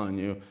am telling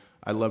you,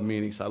 I love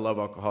meetings. I love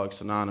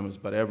Alcoholics Anonymous,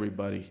 but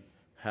everybody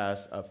has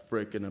a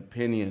freaking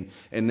opinion.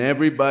 And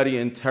everybody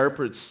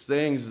interprets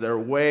things their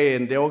way,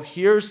 and they'll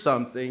hear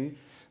something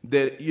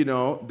that, you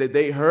know, that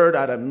they heard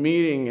at a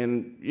meeting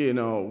in, you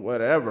know,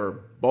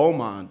 whatever,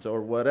 Beaumont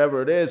or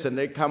whatever it is, and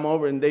they come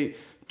over and they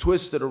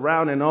twist it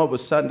around, and all of a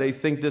sudden they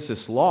think this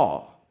is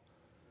law,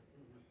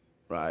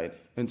 right?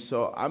 And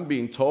so I'm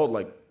being told,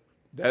 like,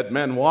 dead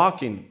men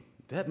walking.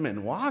 Dead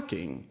men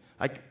walking?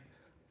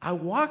 I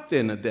walked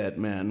in a dead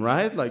man,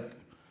 right? Like,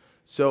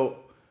 so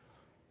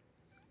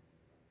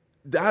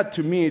that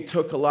to me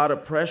took a lot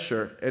of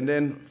pressure. And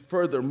then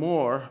further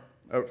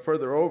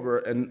over,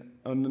 and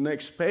on the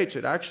next page,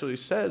 it actually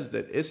says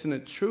that, isn't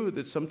it true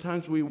that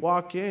sometimes we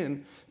walk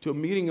in to a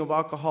meeting of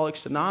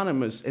Alcoholics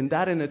Anonymous, and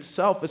that in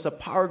itself is a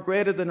power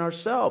greater than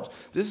ourselves.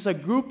 This is a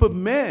group of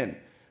men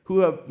who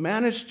have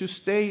managed to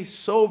stay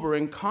sober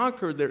and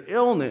conquer their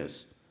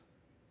illness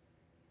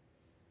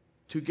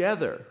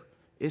together.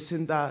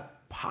 Isn't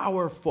that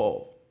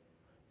powerful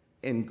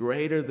and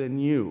greater than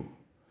you?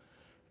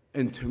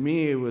 And to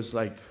me, it was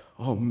like,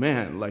 oh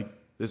man, like,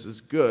 this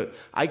is good.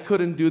 I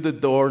couldn't do the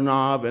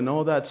doorknob and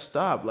all that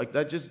stuff. Like,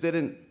 that just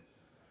didn't,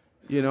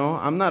 you know,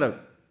 I'm not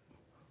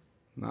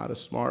a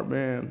smart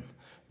man,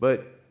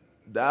 but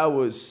that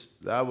was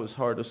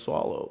hard to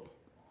swallow.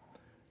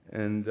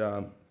 And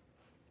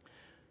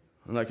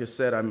like I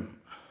said, I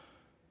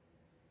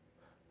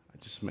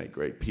just made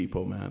great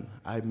people, man.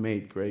 I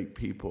made great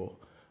people.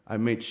 I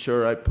made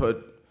sure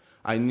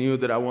I knew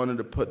that I wanted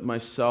to put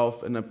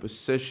myself in a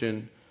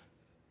position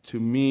to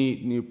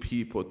meet new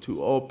people,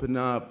 to open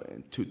up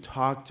and to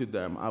talk to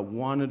them. I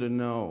wanted to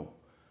know.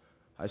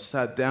 I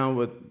sat down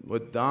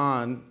with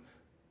Don,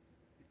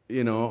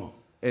 you know,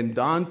 and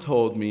Don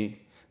told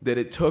me that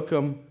it took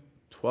him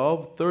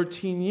 12,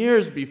 13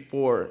 years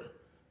before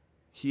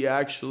he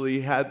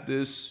actually had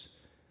this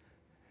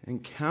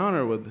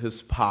encounter with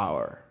his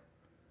power.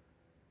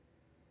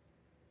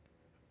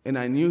 And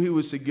I knew he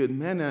was a good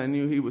man, and I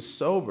knew he was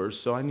sober,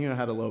 so I knew I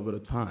had a little bit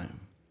of time.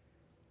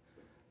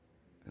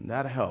 And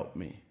that helped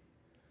me.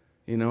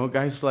 You know,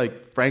 guys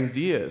like Frank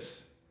Diaz,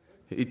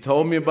 he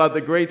told me about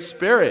the Great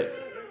Spirit.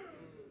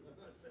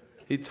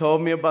 He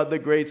told me about the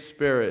Great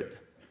Spirit.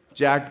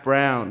 Jack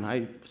Brown,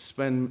 I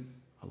spent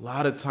a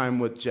lot of time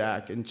with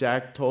Jack, and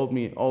Jack told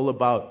me all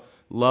about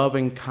love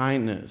and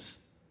kindness.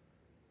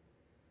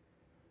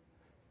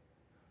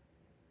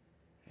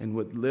 And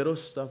with little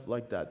stuff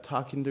like that,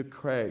 talking to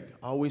Craig,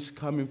 always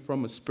coming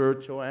from a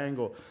spiritual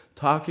angle,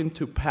 talking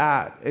to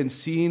Pat and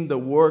seeing the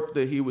work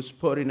that he was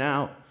putting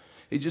out,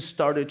 It just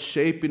started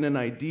shaping an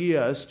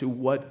idea as to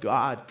what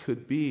God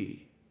could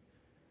be.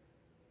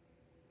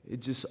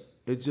 It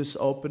just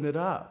opened it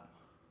up.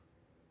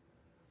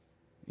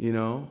 You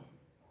know?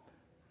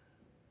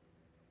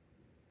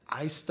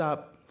 I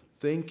stopped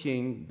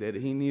thinking that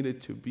he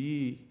needed to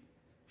be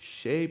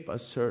shaped a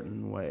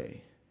certain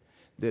way.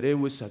 That it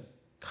was a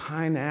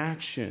kind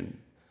action,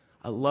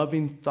 a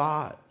loving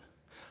thought.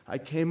 I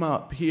came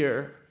up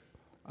here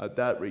at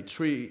that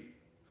retreat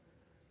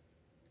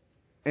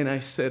and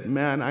I said,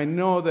 man, I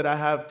know that I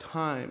have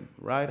time,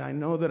 right? I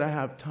know that I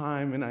have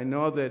time, and I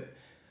know that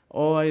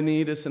all I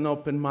need is an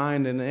open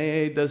mind, and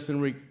AA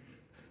doesn't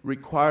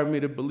require me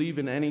to believe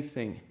in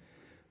anything.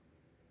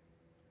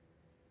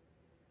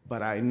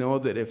 But I know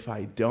that if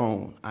I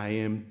don't, I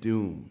am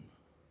doomed.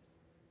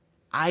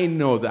 I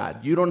know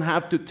that. You don't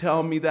have to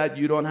tell me that.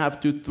 You don't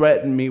have to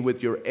threaten me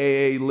with your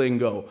AA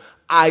lingo.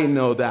 I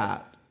know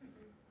that.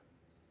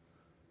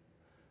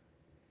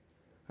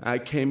 I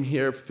came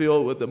here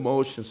filled with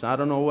emotions. I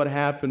don't know what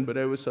happened, but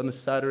it was on a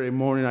Saturday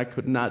morning. I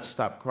could not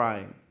stop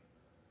crying.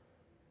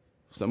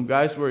 Some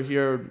guys were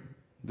here.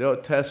 They'll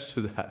attest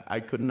to that. I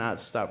could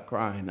not stop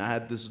crying. I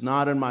had this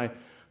knot in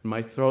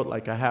my throat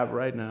like I have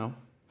right now.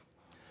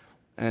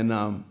 And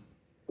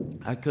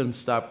I couldn't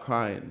stop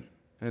crying.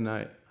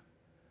 And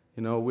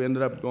we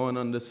ended up going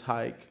on this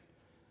hike.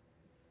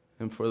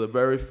 And for the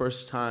very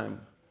first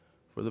time,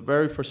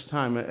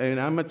 and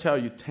I'm going to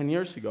tell you, 10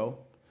 years ago,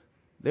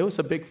 there was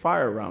a big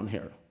fire around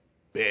here.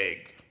 Big.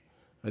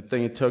 I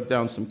think it took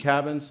down some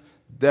cabins,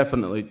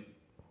 definitely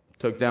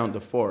took down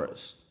the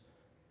forest.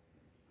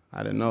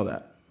 I didn't know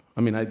that.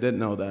 I mean, I did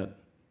know that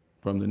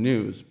from the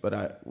news,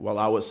 but while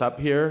I was up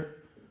here,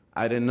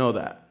 I didn't know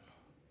that.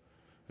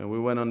 And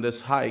we went on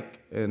this hike,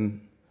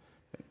 and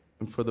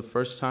for the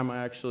first time,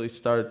 I actually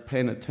started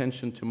paying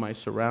attention to my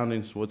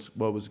surroundings,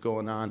 what was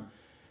going on.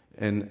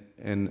 And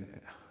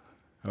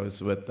I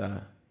was with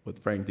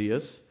Frank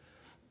Diaz,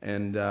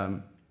 and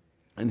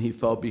he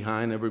fell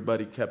behind.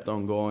 Everybody kept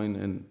on going,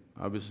 and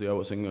obviously I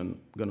wasn't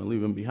going to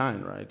leave him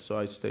behind, right? So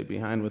I stayed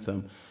behind with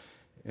him.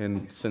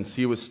 And since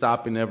he was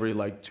stopping every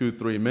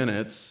 2-3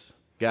 minutes,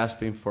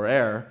 gasping for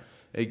air,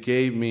 it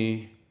gave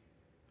me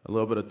a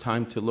little bit of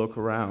time to look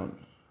around.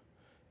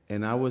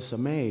 And I was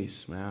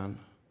amazed, man.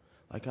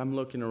 I'm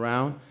looking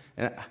around,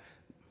 and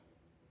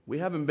we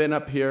haven't been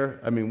up here.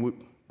 I mean,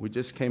 we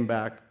just came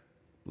back.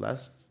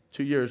 Last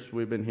 2 years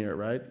we've been here,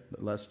 right?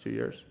 The last 2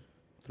 years?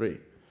 Three.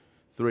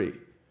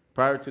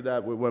 Prior to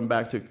that, we went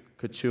back to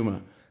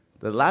Kachuma.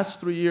 The last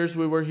 3 years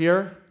we were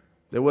here,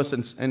 there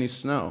wasn't any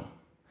snow.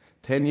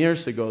 10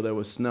 years ago, there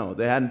was snow.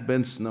 There hadn't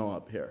been snow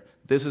up here.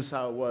 This is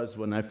how it was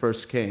when I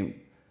first came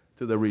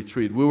to the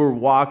retreat. We were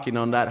walking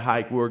on that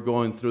hike. We were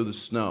going through the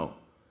snow.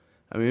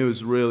 I mean, it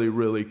was really,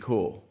 really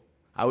cool.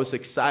 I was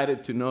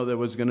excited to know there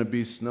was going to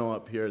be snow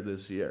up here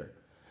this year.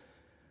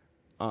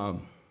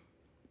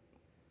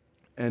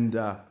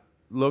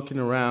 Looking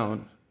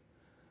around,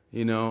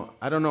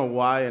 I don't know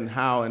why and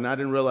how, and I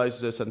didn't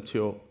realize this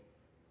until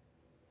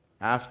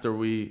after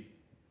we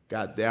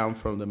got down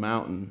from the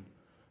mountain,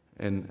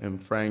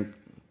 and Frank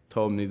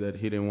told me that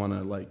he didn't want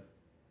to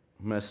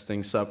mess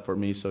things up for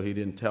me, so he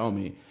didn't tell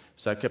me.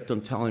 So I kept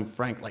on telling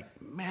Frank,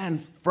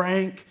 man,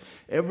 Frank,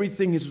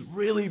 everything is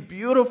really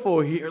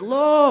beautiful here.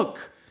 Look!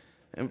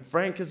 And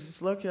Frank is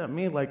just looking at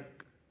me like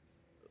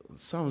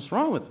something's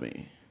wrong with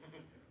me.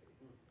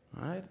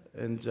 Right?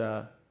 And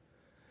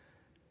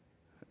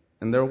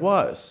there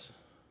was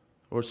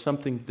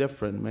something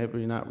different,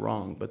 maybe not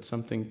wrong, but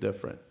something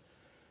different.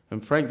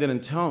 And Frank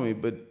didn't tell me,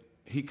 but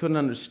he couldn't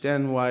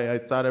understand why I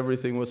thought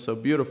everything was so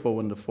beautiful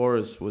when the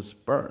forest was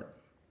burnt.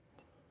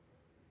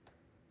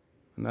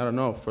 And I don't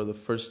know, for the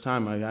first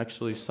time I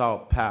actually saw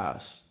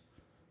past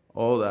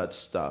all that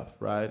stuff,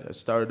 right? I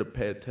started to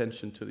pay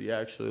attention to the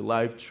actually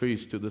live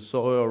trees, to the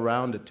soil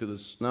around it, to the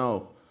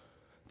snow,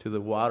 to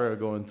the water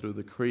going through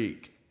the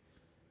creek.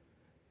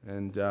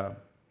 And,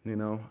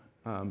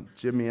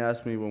 Jimmy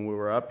asked me when we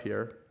were up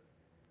here,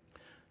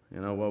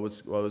 what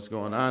was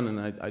going on,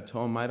 and I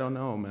told him, I don't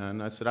know, man.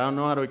 I said, I don't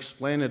know how to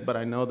explain it, but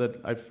I know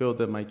that I feel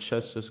that my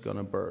chest is going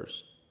to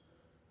burst.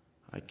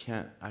 I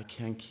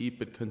can't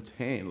keep it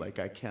contained.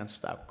 I can't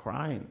stop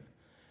crying.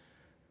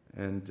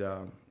 And,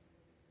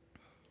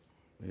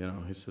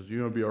 he says, you're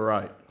going to be all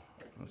right.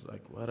 I was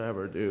like,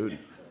 whatever, dude.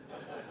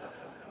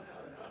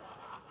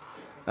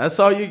 That's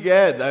all you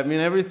get. I mean,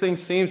 everything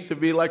seems to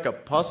be like a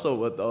puzzle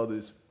with all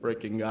these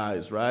freaking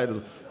guys, right?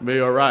 Be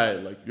all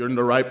right. You're in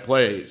the right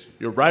place.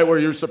 You're right where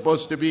you're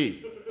supposed to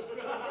be.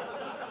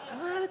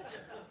 What?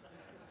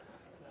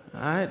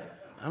 All right?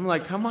 I'm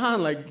like, come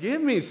on,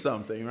 give me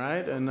something,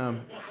 right?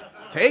 And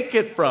take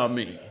it from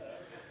me.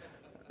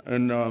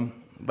 And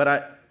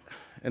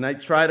I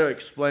try to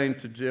explain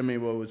to Jimmy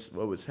what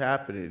was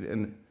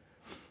happening,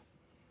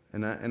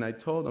 and I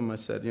told him, I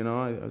said,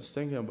 I was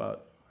thinking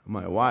about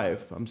my wife.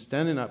 I'm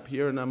standing up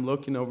here and I'm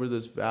looking over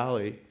this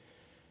valley.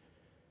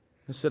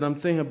 I said, I'm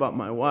thinking about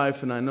my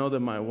wife, and I know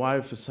that my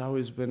wife has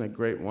always been a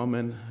great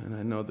woman, and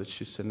I know that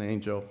she's an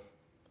angel,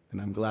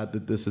 and I'm glad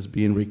that this is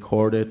being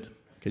recorded.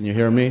 Can you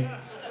hear me?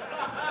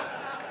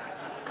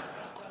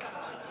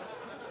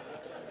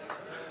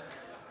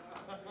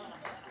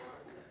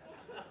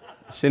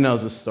 She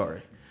knows the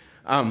story.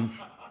 But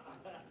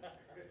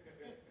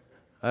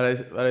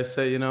I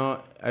say,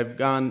 I've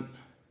gone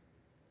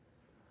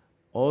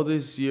all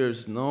these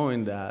years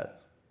knowing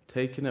that,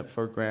 taking it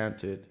for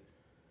granted,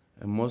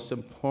 and most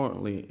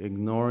importantly,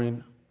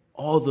 ignoring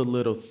all the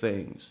little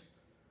things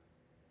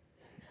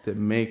that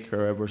make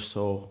her ever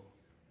so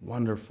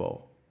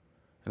wonderful.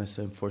 And I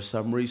said, for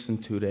some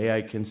reason today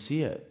I can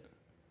see it.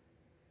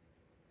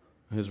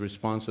 His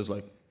response is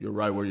like, you're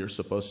right where you're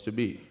supposed to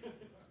be.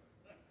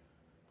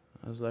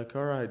 I was like,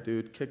 all right,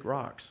 dude, kick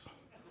rocks.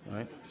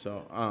 Right?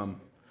 So,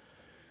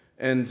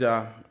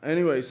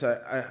 anyways,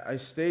 I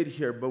stayed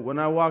here, but when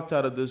I walked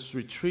out of this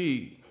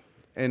retreat,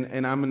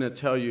 and I'm going to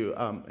tell you,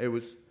 it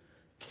was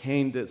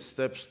Cain that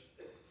steps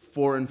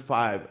 4 and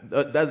 5.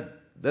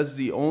 That's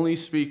the only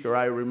speaker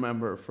I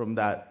remember from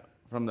that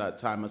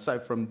time,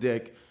 aside from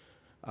Dick.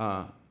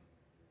 I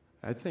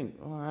think,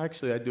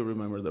 actually, I do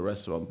remember the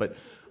rest of them.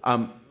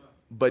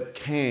 But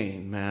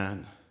Cain,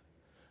 man,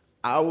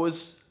 I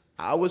was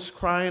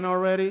crying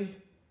already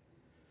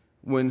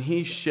when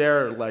he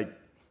shared, like,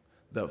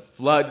 the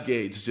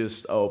floodgates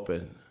just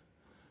open,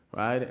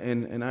 right?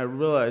 And I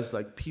realized,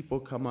 like, people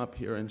come up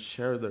here and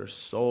share their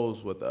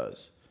souls with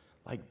us.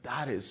 Like,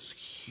 that is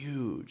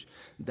huge.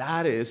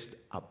 That is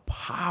a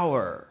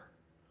power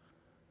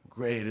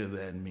greater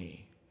than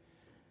me.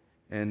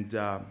 And,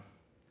 as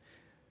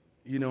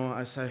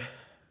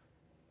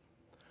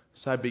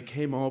I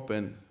became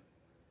open,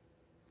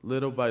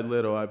 little by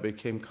little, I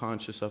became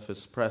conscious of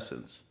His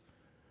presence.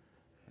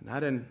 And I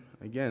didn't,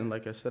 again,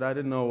 like I said, I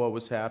didn't know what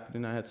was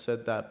happening. I had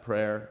said that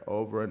prayer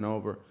over and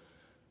over.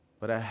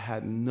 But I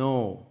had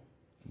no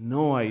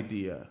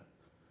idea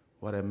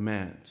what it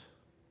meant.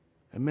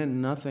 It meant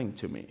nothing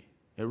to me.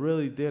 It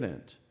really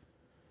didn't.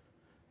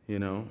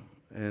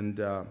 And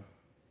go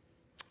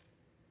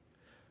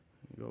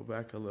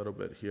back a little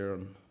bit here.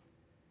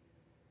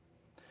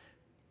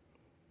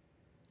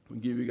 I'll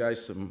give you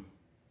guys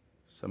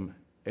some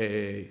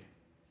AA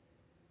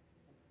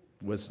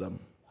wisdom.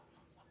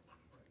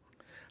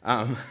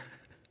 Now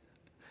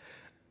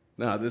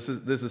this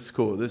is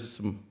cool. This is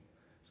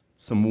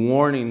some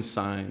warning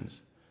signs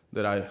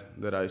that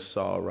I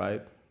saw,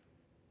 right?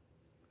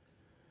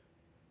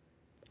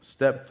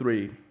 Step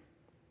 3.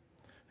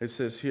 It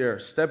says here,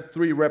 step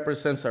 3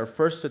 represents our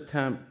first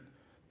attempt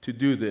to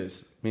do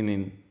this,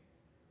 meaning,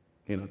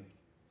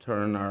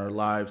 turn our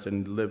lives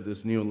and live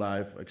this new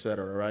life,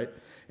 etc., right?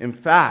 In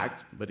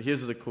fact, but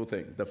here's the cool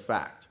thing,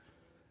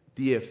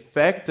 the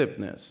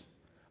effectiveness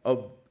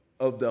of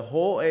the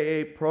whole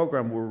AA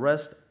program will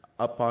rest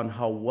upon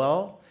how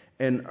well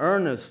and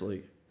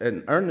earnestly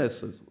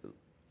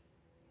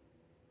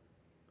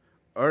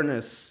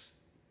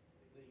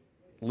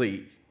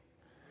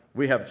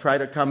we have tried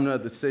to come to a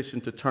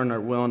decision to turn our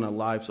will and our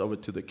lives over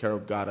to the care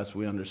of God as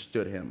we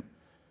understood Him.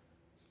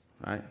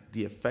 Right?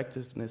 The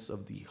effectiveness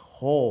of the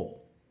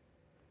whole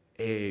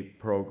AA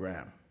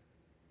program.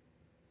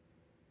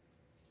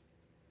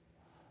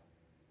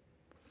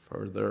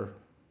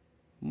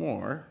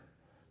 Furthermore,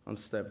 on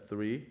step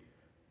 3,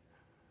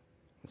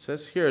 it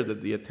says here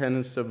that the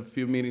attendance of a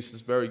few meetings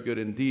is very good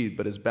indeed,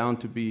 but is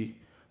bound to be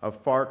a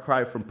far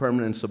cry from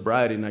permanent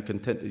sobriety and a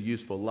contented,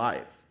 useful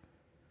life.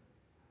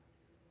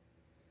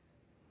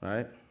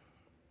 Right?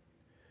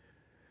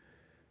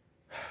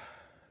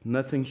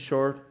 Nothing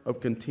short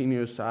of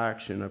continuous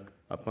action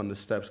upon the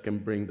steps can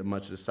bring the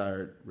much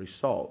desired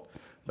result.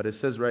 But it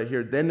says right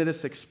here, then it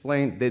is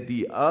explained that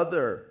the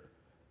other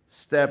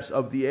steps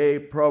of the AA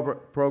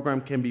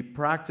program can be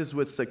practiced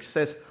with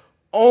success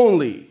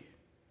only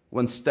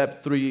when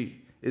step 3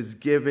 is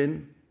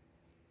given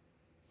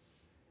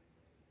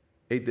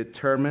a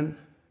determined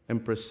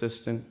and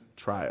persistent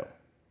trial.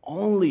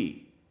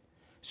 Only.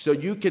 So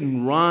you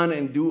can run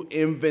and do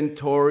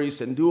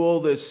inventories and do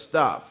all this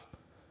stuff,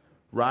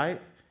 right?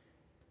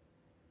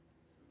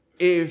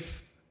 If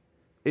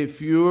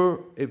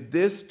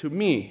this, to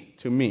me,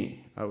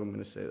 I'm going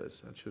to say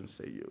this, I shouldn't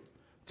say you,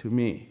 to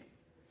me,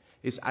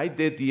 is I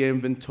did the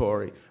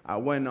inventory. I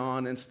went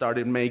on and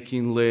started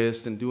making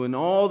lists and doing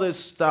all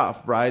this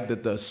stuff, right,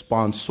 that the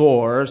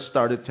sponsor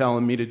started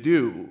telling me to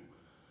do.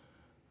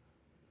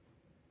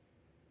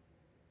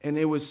 And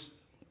it was,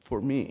 for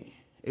me,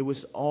 it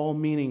was all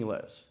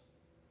meaningless.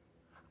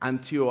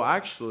 Until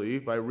actually,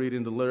 by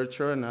reading the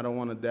literature, and I don't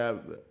want to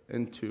dive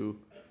into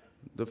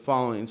the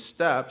following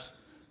steps,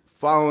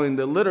 following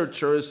the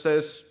literature, it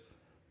says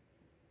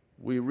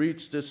we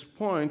reach this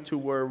point to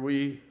where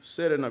we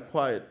sit in a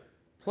quiet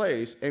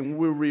place and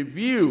we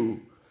review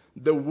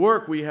the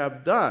work we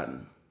have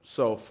done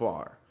so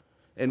far.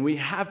 And we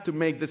have to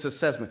make this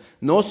assessment.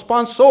 No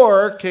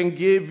sponsor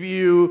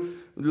can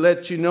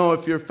let you know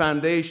if your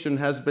foundation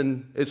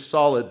is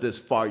solid this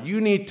far. You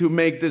need to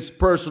make this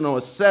personal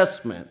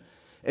assessment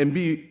and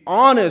be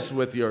honest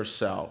with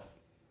yourself.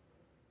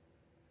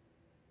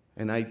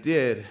 And I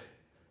did,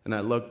 and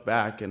I looked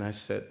back and I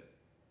said,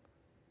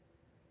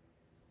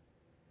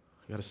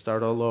 I got to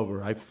start all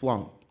over. I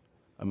flunked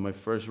on my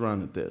first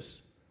run at this.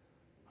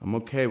 I'm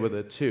okay with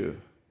it too,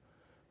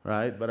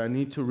 right? But I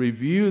need to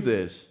review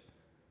this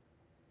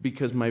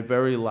because my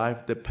very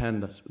life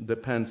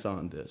depends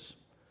on this.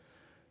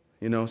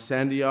 You know,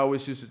 Sandy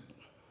always used to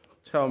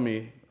tell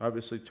me,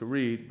 obviously, to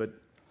read, but,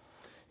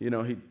 you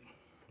know,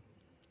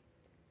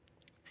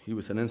 he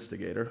was an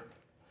instigator,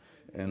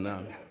 and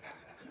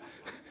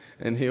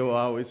he will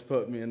always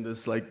put me in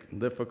this like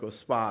difficult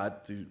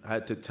spot. I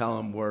had to tell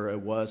him where I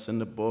was in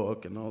the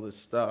book and all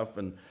this stuff,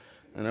 and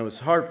it was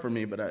hard for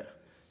me. But I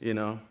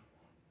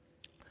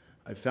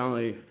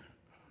finally,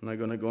 I'm not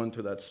going to go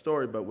into that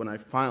story, but when I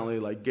finally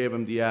like gave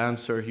him the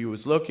answer he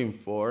was looking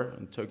for,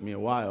 and it took me a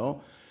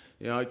while,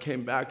 you know, I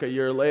came back a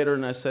year later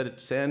and I said,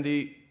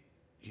 Sandy,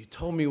 you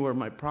told me where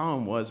my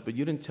problem was, but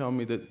you didn't tell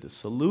me that the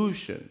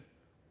solution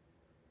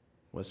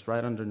was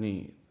right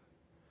underneath.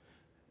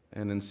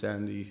 And in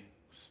Sandy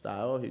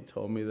style, he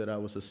told me that I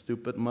was a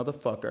stupid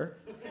motherfucker,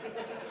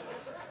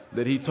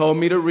 that he told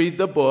me to read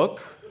the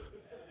book,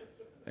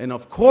 and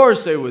of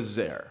course it was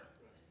there,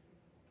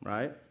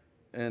 right?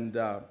 And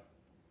I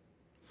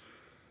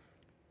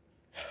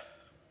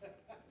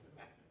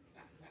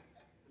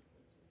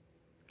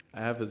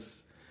have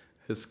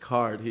his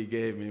card he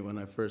gave me when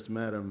I first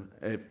met him.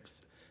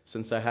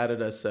 Since I had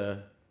it as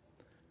a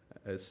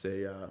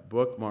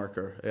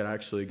bookmarker, it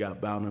actually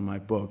got bound in my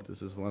book.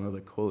 This is one of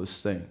the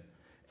coolest things.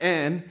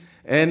 And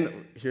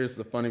here's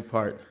the funny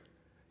part.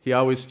 He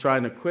always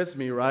trying to quiz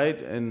me, right?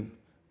 And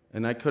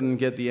I couldn't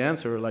get the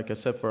answer, like I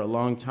said, for a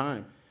long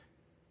time.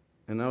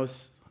 And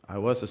I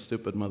was a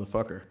stupid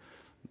motherfucker,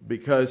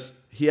 because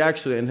he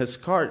actually, in his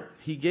card,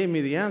 he gave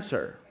me the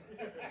answer.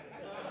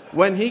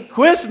 When he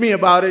quizzed me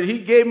about it,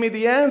 he gave me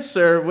the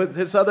answer with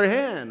his other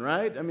hand,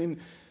 right? I mean,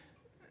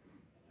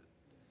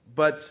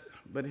 but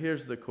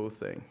here's the cool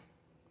thing.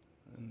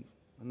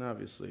 And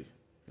obviously,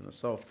 you know,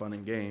 it's all fun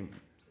and game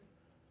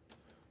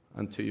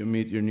until you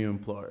meet your new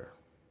employer.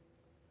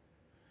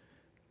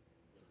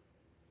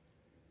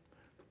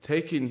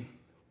 Taking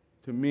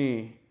to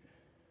me,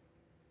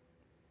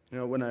 you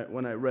know, when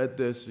I read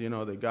this, you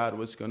know, that God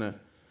was gonna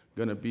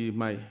be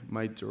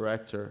my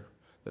director,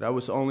 that I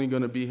was only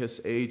gonna be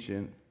his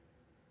agent,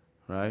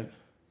 right?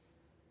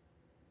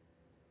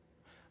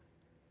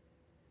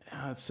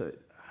 Yeah,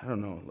 I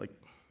don't know, like,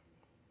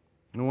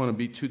 I don't want to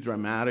be too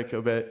dramatic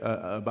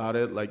about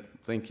it, like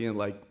thinking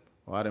like,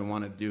 oh, I didn't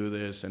want to do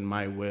this and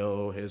my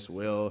will, his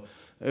will.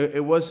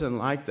 It wasn't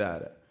like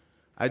that.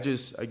 I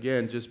just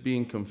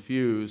being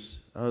confused.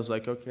 I was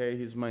like, okay,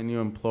 he's my new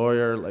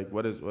employer. Like,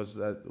 what does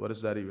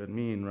that even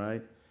mean,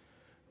 right?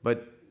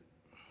 But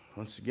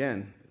once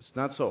again, it's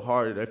not so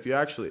hard. If you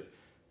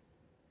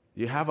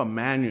have a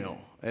manual,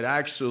 it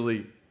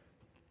actually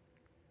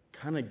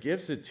kind of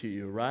gives it to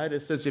you, right?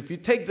 It says, if you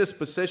take this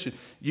position,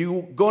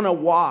 you're going to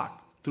walk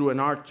through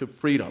an arch of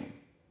freedom.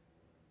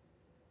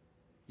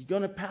 You're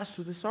going to pass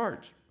through this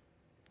arch.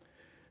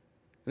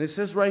 And it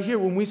says right here,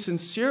 when we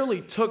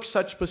sincerely took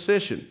such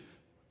position,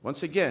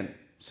 once again,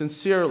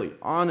 sincerely,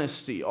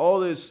 honesty,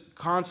 all these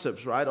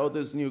concepts, right? All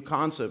these new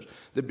concepts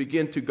that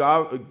begin to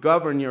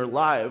govern your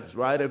lives,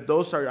 right? If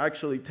those are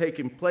actually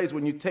taking place,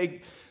 when you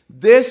take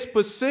this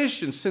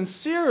position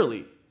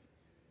sincerely,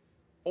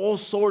 all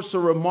sorts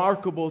of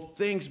remarkable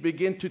things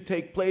begin to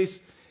take place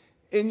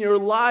in your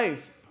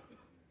life.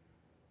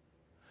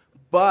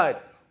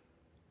 But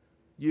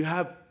you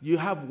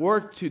have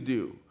work to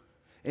do.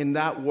 And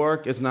that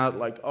work is not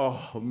like,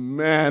 oh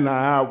man,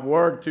 I have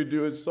work to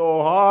do. It's so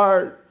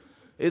hard.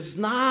 It's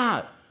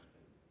not.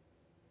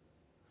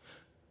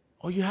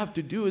 All you have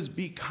to do is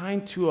be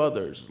kind to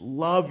others.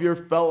 Love your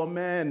fellow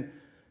man.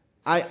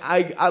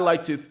 I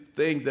like to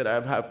think that I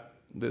have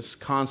this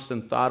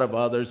constant thought of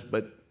others,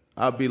 but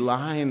I'd be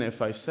lying if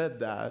I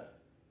said that.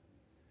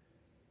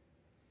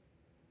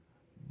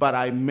 But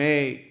I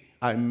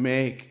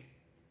make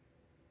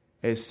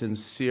a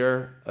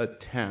sincere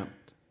attempt.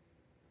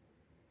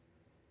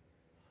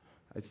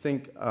 I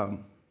think,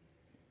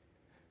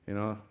 you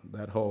know,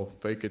 that whole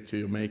fake it till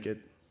you make it.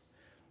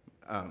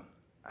 I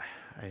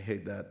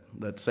hate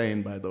that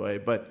saying, by the way.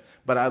 But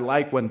I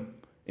like when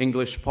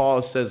English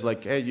Paul says,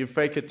 like, hey, you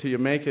fake it till you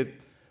make it,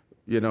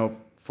 you know,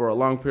 for a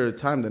long period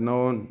of time, then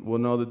no one will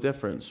know the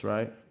difference,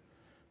 right?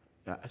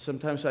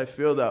 Sometimes I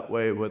feel that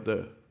way with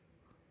the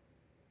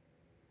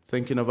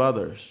thinking of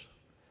others.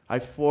 I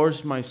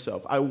force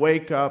myself. I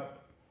wake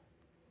up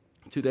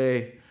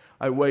today.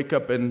 I wake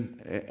up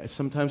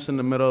sometimes in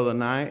the middle of the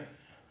night.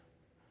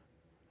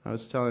 I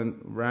was telling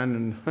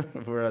Brandon,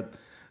 we're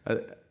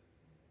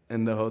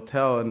in the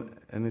hotel,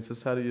 and he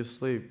says, how do you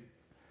sleep?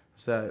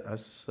 I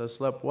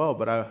slept well,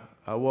 but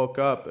I woke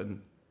up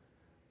and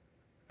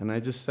I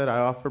just said, I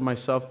offer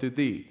myself to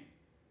thee.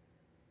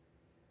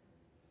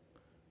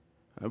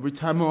 Every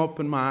time I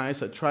open my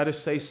eyes, I try to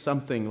say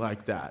something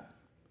like that.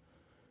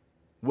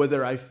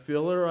 Whether I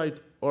feel it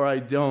or I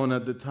don't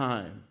at the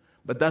time.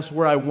 But that's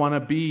where I want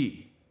to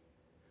be.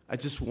 I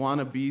just want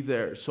to be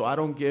there. So I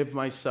don't give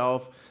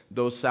myself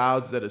those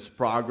outs that it's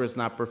progress,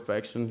 not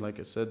perfection. Like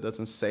I said, it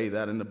doesn't say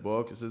that in the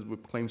book. It says we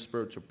claim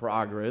spiritual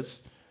progress.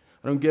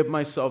 I don't give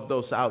myself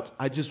those outs.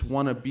 I just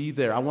want to be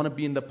there. I want to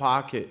be in the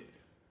pocket.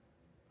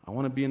 I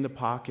want to be in the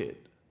pocket.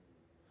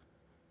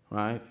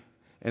 Right?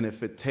 And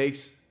if it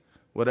takes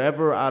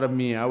whatever out of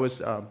me. I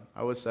was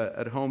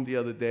at home the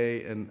other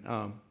day, and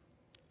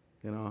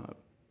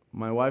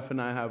my wife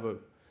and I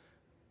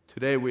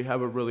today we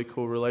have a really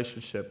cool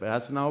relationship. It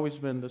hasn't always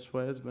been this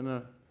way. It's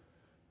been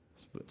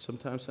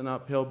sometimes an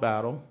uphill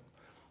battle,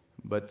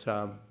 but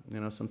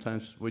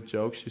sometimes we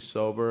joke. She's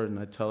sober, and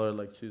I tell her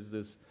like she's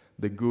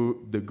the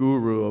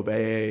guru of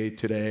AA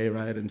today,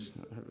 right? And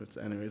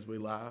anyways, we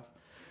laugh.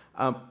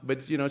 But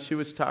she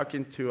was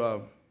talking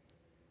to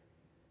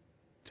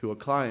a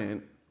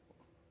client,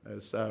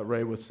 as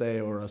Ray would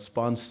say, or a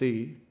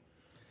sponsee,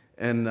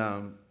 and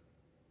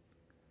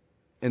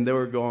they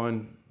were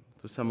going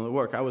through some of the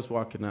work. I was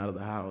walking out of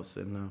the house,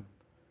 and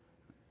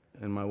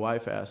my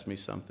wife asked me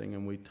something,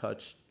 and we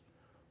touched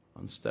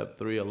on step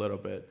 3 a little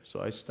bit.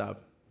 So I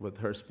stopped with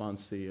her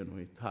sponsee, and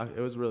we talked. It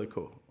was really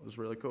cool.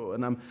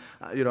 And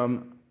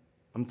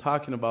I'm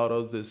talking about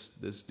all this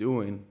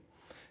doing,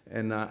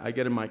 and I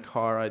get in my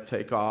car, I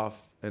take off,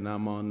 and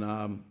I'm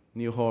on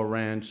New Hall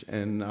Ranch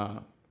and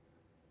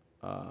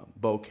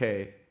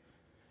Bouquet,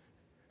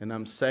 and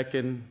I'm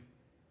second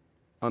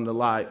on the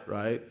light,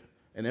 right?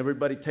 And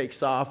everybody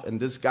takes off, and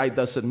this guy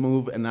doesn't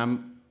move, and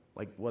I'm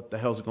like, what the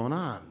hell's going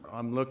on?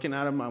 I'm looking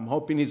at him. I'm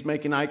hoping he's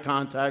making eye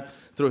contact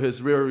through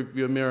his rear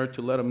view mirror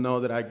to let him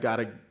know that I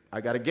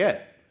gotta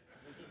get,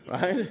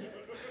 right?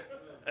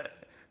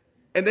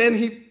 And then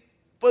he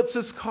puts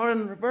his car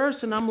in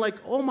reverse, and I'm like,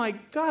 oh my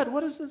God,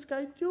 what is this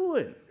guy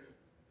doing?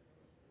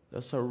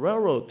 There's a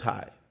railroad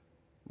tie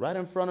right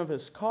in front of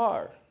his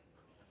car,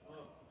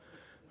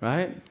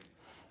 right?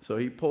 So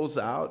he pulls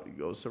out, he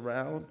goes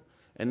around,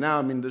 and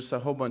now, there's a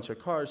whole bunch of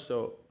cars,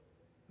 so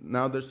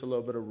now there's a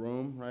little bit of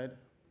room, right?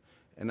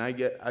 And I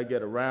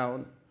get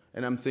around,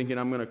 and I'm thinking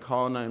I'm going to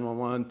call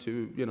 911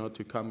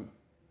 to come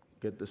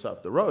get this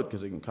off the road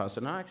because it can cause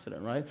an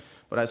accident, right?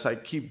 But as I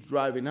keep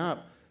driving up,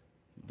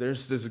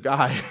 there's this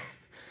guy,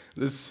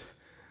 this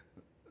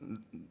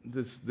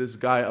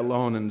guy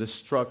alone in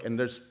this truck, and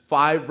there's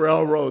 5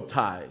 railroad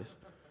ties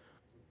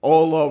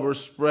all over,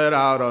 spread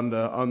out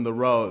on the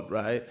road,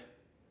 right?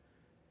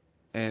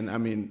 And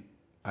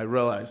I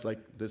realized, like,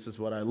 this is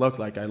what I look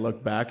like. I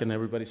look back, and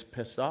everybody's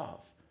pissed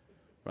off,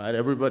 right?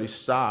 Everybody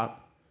stopped.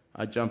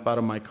 I jump out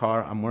of my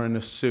car. I'm wearing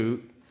a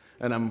suit,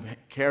 and I'm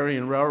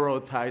carrying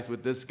railroad ties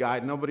with this guy.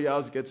 Nobody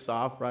else gets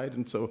off, right?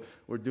 And so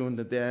we're doing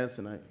the dance,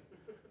 and I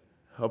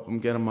help him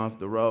get him off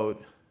the road.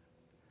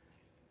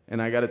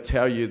 And I got to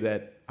tell you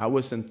that I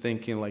wasn't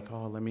thinking like,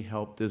 oh, let me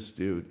help this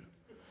dude.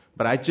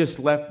 But I just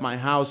left my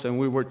house, and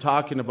we were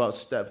talking about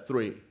step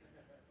 3.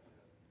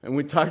 And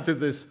we talked to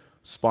this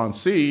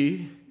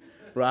sponsee,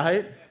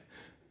 right?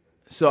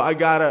 So I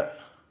gotta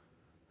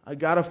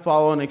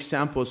follow an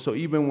example. So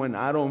even when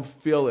I don't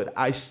feel it,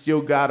 I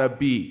still gotta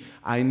be.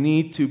 I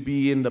need to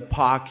be in the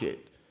pocket.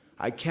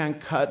 I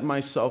can't cut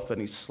myself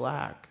any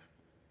slack.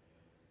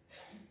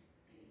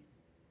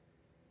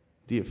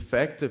 The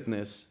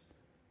effectiveness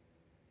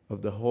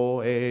of the whole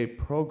AA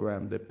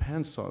program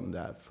depends on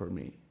that for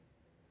me.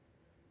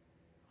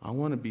 I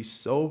want to be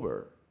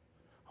sober.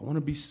 I want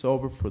to be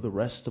sober for the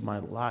rest of my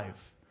life.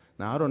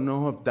 Now, I don't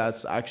know if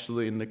that's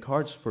actually in the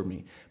cards for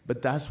me,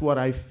 but that's what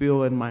I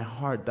feel in my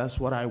heart. That's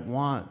what I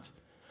want.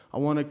 I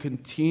want to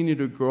continue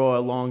to grow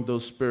along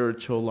those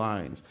spiritual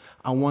lines.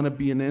 I want to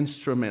be an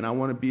instrument. I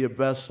want to be a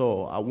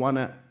vessel. I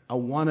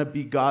want to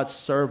be God's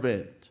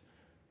servant.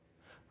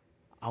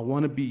 I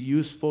want to be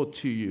useful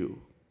to you,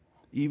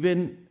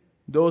 even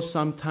though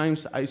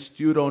sometimes I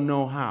still don't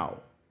know how,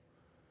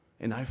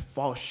 and I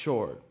fall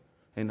short,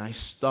 and I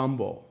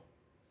stumble.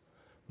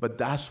 But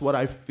that's what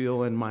I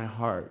feel in my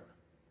heart.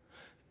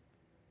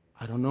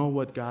 I don't know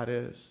what God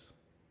is,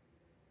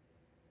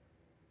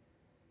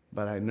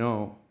 but I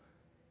know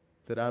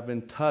that I've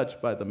been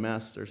touched by the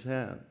Master's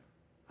hand.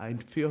 I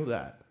feel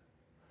that.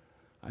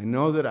 I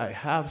know that I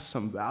have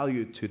some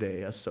value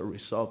today as a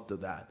result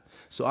of that.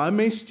 So I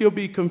may still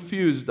be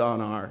confused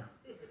on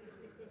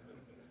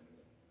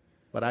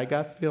but I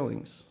got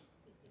feelings.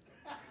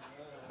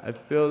 I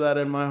feel that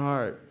in my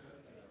heart.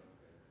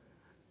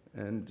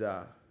 And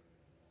I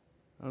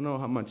don't know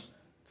how much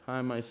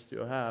time I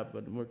still have,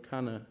 but we're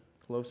kind of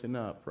closing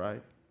up,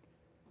 right?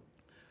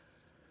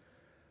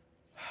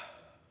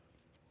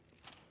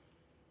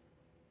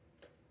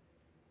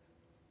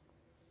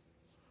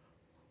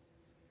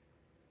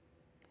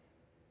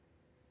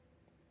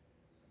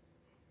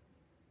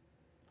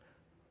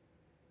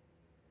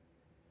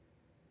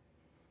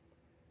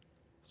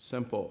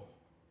 Simple.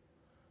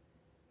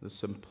 The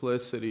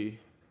simplicity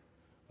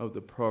of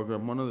the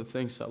program. One of the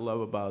things I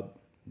love about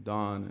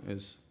Dawn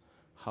is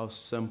how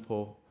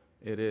simple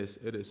it is.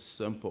 It is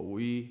simple.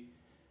 We,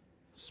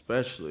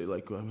 especially,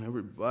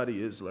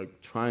 everybody is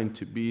trying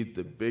to be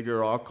the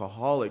bigger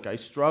alcoholic. I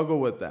struggle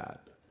with that.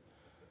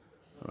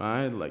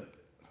 Right?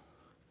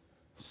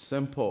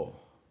 Simple.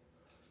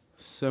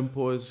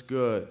 Simple is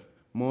good.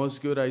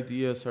 Most good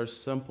ideas are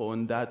simple,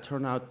 and that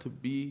turned out to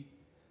be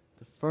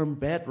the firm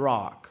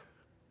bedrock.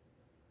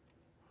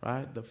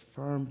 Right? The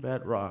firm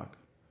bedrock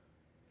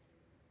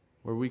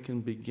where we can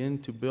begin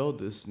to build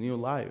this new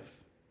life.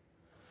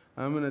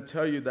 I'm going to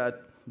tell you that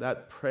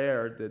that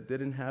prayer that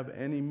didn't have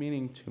any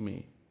meaning to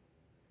me.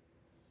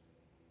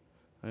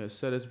 Like I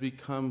said, it's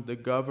become the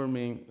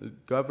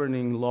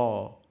governing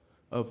law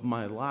of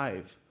my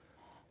life.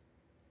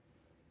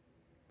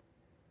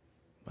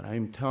 But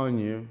I'm telling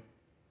you,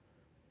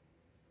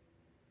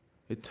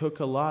 it took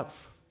a lot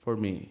for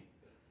me.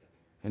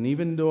 And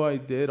even though I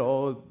did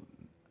all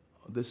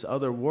this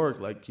other work,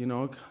 like,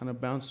 kind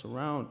of bounce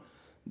around,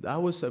 that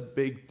was a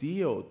big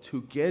deal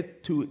to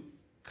get to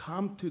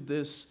come to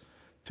this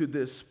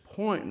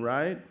point,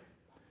 right?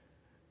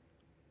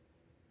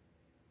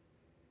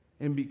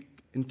 And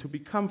to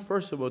become,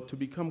 first of all, to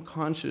become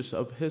conscious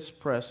of His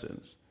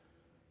presence.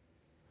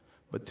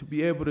 But to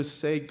be able to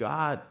say,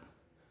 God,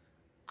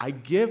 I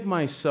give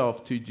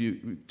myself to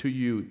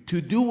you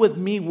to do with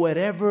me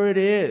whatever it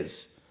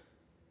is.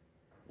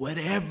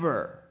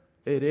 Whatever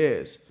it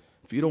is.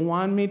 If you don't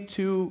want me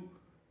to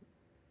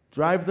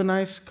drive the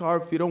nice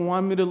car, if you don't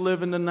want me to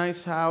live in the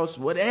nice house,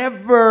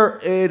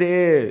 whatever it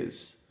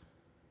is,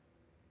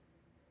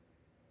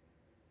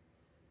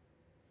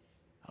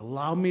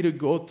 allow me to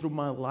go through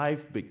my life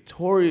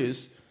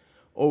victorious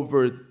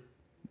over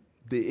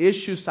the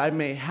issues I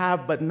may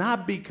have, but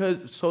not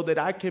so that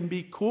I can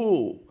be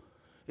cool.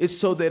 It's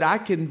so that I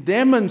can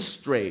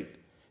demonstrate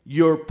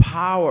your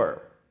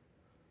power.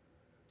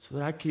 So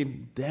that I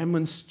can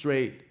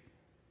demonstrate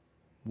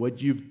what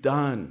you've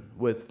done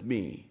with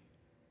me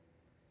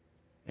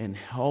and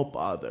help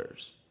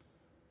others.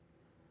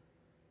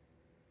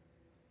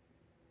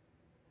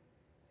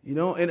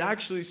 It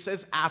actually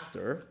says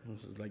after.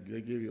 This is like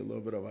they give you a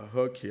little bit of a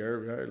hook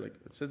here, right? Like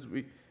it says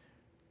it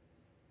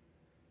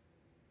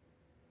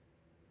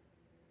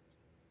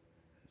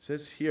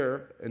says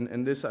here,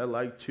 and this I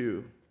like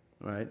too,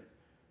 right?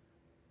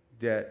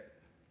 That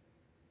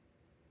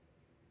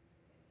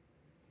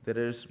it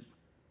is,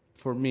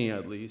 for me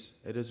at least,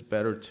 it is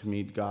better to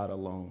meet God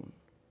alone.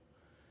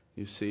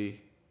 You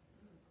see,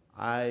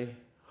 I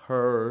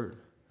heard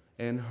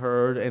and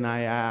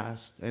I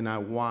asked and I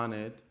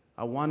wanted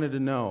to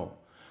know.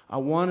 I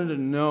wanted to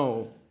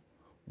know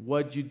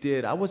what you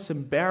did. I was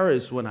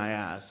embarrassed when I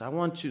asked. I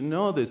want you to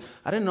know this.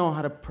 I didn't know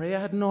how to pray. I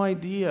had no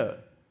idea.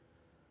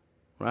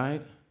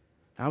 Right?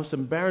 I was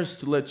embarrassed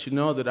to let you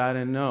know that I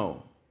didn't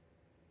know.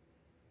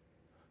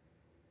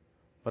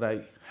 But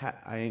I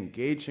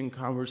engage in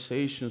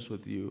conversations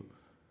with you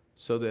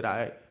so that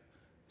I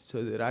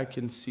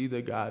can see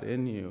the God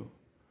in you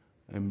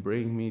and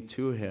bring me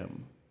to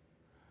Him.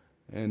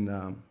 And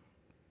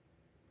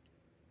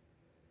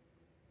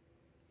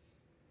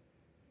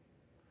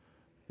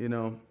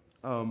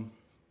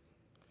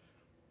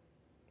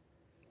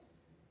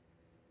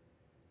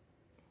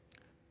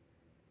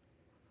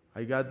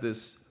I got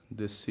this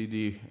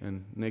CD,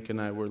 and Nick and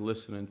I were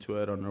listening to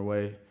it on our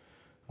way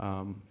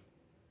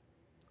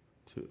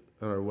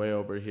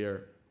over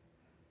here,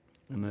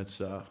 and it's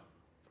for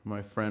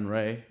my friend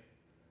Ray.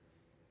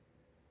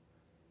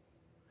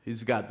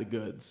 He's got the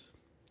goods.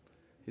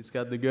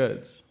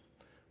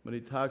 But he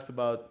talks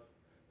about.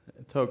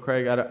 I told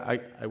Craig,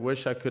 I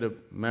wish I could have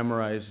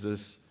memorized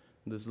this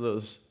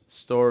little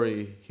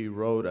story he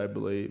wrote, I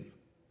believe.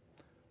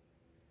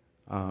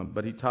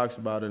 But he talks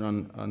about it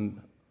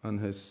on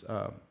his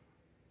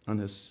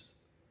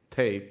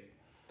tape,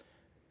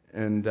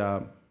 and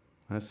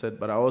I said,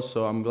 but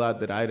I'm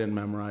glad that I didn't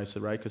memorize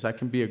it, right? Because I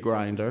can be a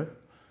grinder.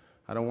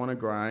 I don't want to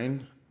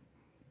grind,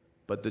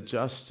 but the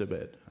gist of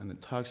it. And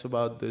it talks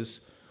about this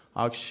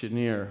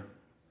auctioneer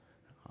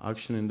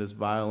auctioning this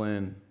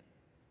violin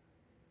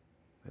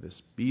that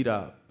is beat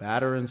up,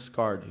 battered and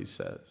scarred, he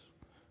says.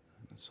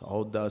 It's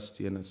all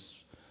dusty and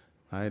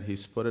right.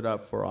 He's put it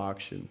up for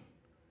auction,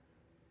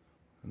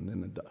 and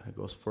then it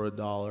goes for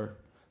 $1.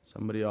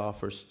 Somebody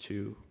offers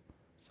 $2.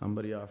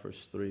 Somebody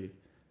offers $3.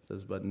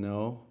 Says, but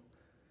no.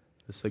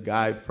 It's a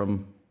guy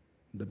from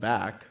the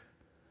back.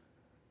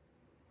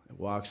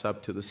 Walks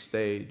up to the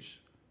stage,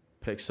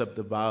 picks up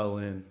the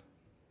violin,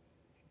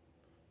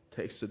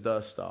 takes the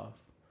dust off,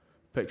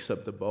 picks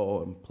up the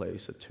bow and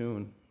plays a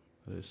tune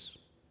that is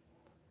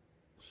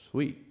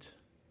sweet,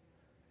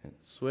 and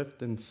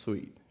swift and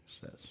sweet, it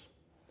says.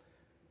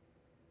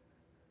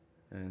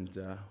 And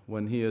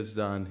when he is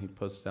done, he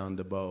puts down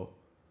the bow.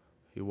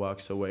 He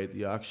walks away.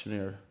 The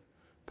auctioneer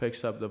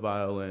picks up the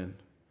violin,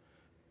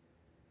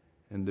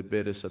 and the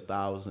bid is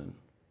 $1,000.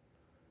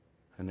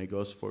 And it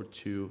goes for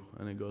 $2,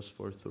 and it goes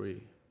for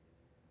 $3.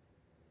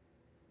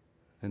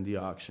 And the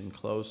auction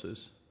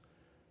closes.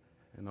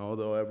 And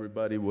although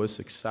everybody was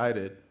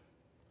excited,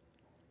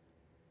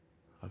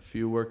 a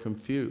few were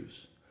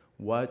confused.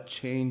 What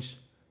changed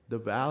the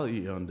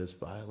value on this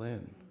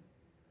violin?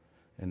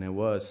 And it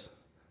was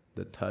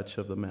the touch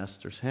of the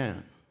master's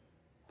hand.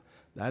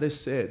 That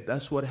is it.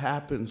 That's what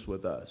happens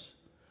with us.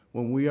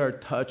 When we are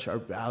touched, our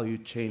value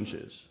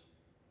changes.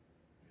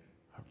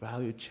 Our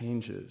value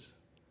changes.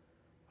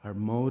 Our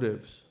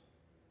motives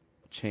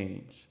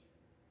change.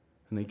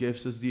 And it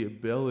gives us the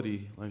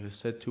ability, like I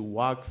said, to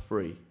walk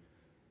free.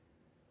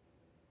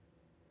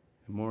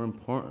 And more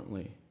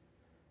importantly,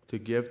 to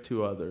give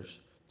to others,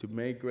 to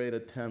make great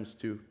attempts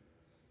to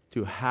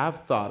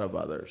have thought of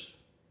others.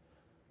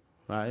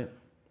 right?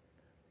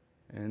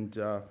 And,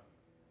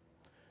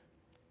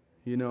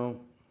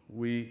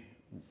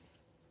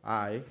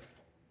 I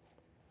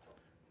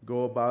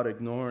go about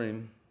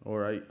ignoring,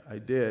 or I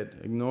did,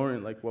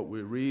 ignoring like what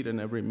we read in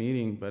every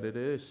meeting, but it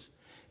is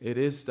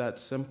that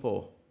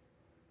simple.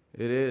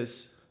 It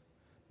is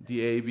the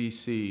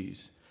ABCs.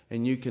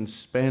 And you can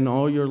spend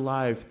all your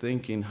life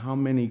thinking how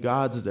many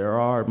gods there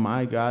are,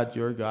 my God,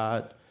 your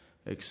God,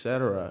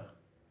 etc.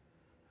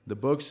 The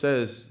book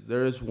says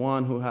there is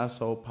one who has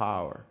all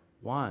power.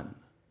 One.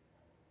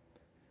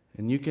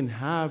 And you can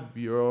have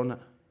your own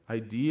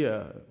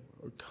idea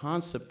or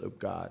concept of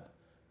God.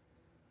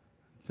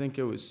 I think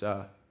it was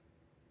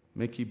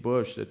Mickey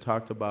Bush that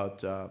talked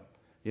about,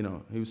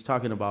 he was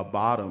talking about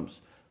bottoms.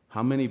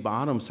 How many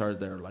bottoms are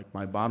there? Like,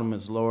 my bottom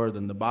is lower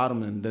than the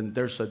bottom, and then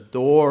there's a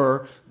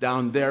door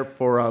down there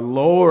for a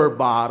lower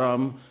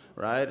bottom,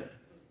 right?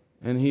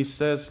 And he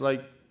says,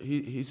 like,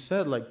 he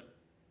said, like,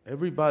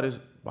 everybody's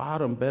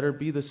bottom better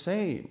be the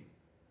same.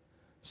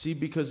 See,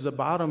 because the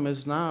bottom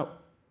is not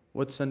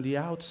what's on the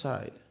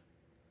outside.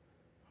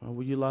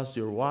 You lost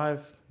your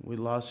wife, we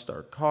lost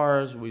our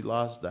cars, we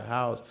lost the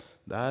house.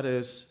 That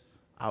is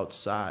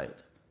outside.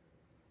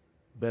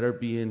 Better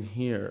be in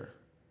here,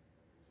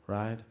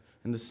 right?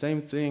 And the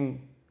same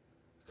thing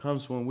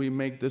comes when we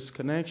make this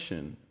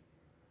connection,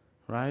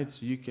 right?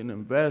 So you can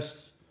invest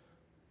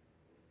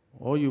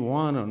all you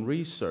want on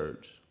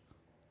research,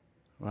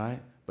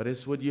 right? But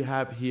it's what you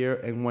have here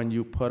and when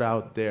you put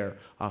out there.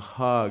 A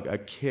hug, a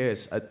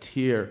kiss, a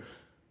tear.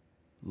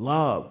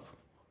 Love.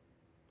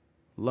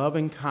 Love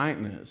and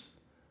kindness.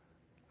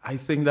 I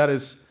think that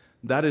is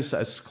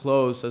as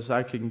close as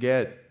I can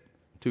get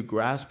to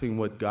grasping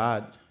what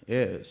God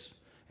is.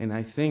 And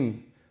I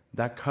think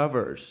that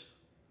covers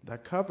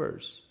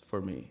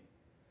for me.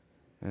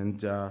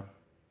 And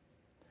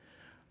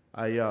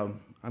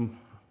I'm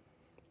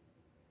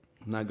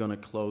not going to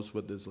close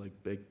with this like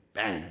big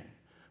bang.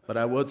 But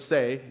I would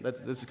say,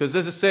 because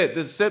this is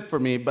it for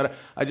me, but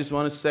I just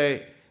want to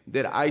say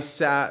that I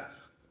sat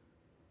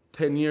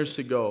 10 years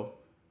ago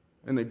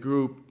in a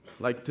group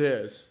like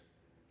this,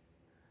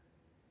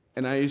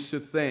 and I used to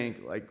think,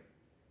 like,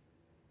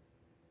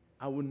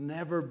 I would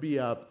never be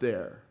up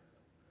there.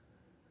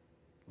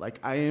 Like,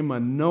 I am a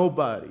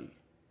nobody.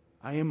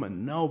 I am a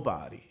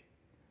nobody.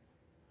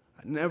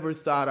 I never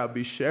thought I'd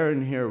be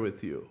sharing here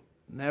with you.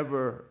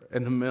 Never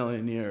in a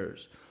million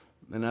years.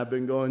 And I've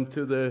been going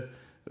to the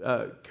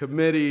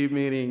committee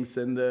meetings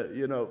and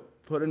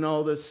putting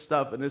all this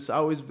stuff, and it's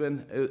always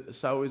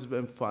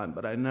been fun.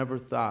 But I never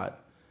thought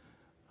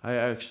I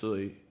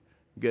actually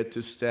get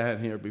to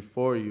stand here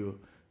before you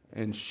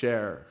and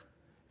share.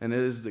 And it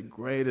is the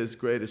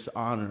greatest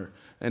honor.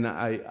 And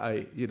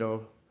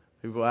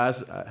people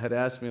had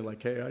asked me,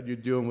 like, hey, how you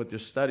doing with your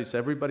studies?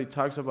 Everybody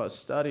talks about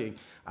studying.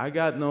 I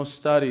got no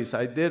studies.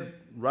 I did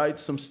write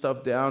some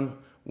stuff down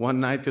one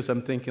night because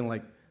I'm thinking,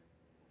 like,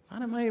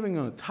 what am I even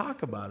going to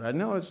talk about? I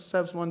know it's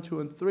steps 1, 2,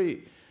 and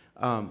 3.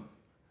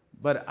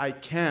 But I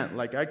can't.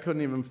 Like, I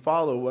couldn't even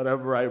follow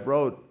whatever I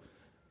wrote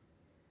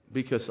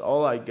because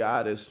all I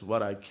got is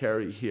what I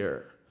carry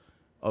here.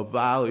 Of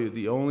value,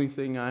 the only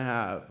thing I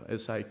have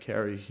is I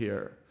carry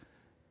here.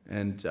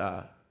 And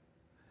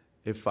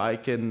if I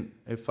can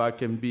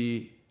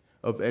be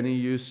of any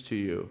use to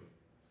you,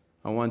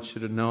 I want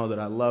you to know that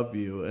I love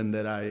you and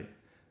that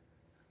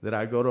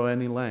I go to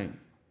any length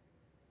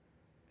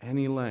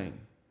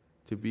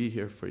to be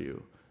here for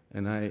you.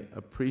 And I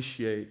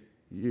appreciate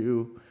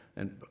you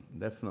and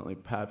definitely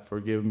Pat for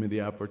giving me the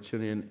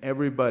opportunity, and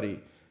everybody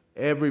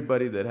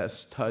that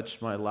has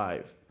touched my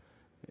life.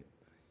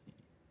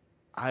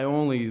 I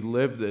only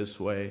live this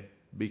way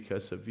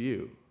because of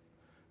you,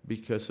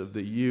 because of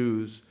the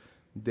yous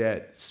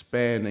that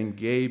spent and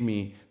gave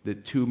me the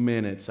 2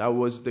 minutes. I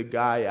was the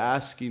guy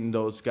asking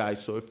those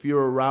guys. So if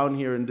you're around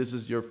here and this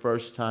is your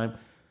first time,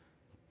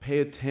 pay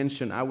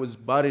attention. I was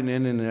butting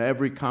in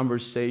every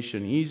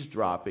conversation,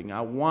 eavesdropping.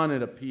 I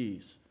wanted a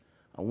piece.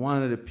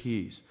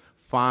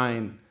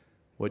 Find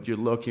what you're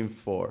looking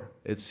for.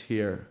 It's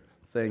here.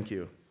 Thank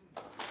you.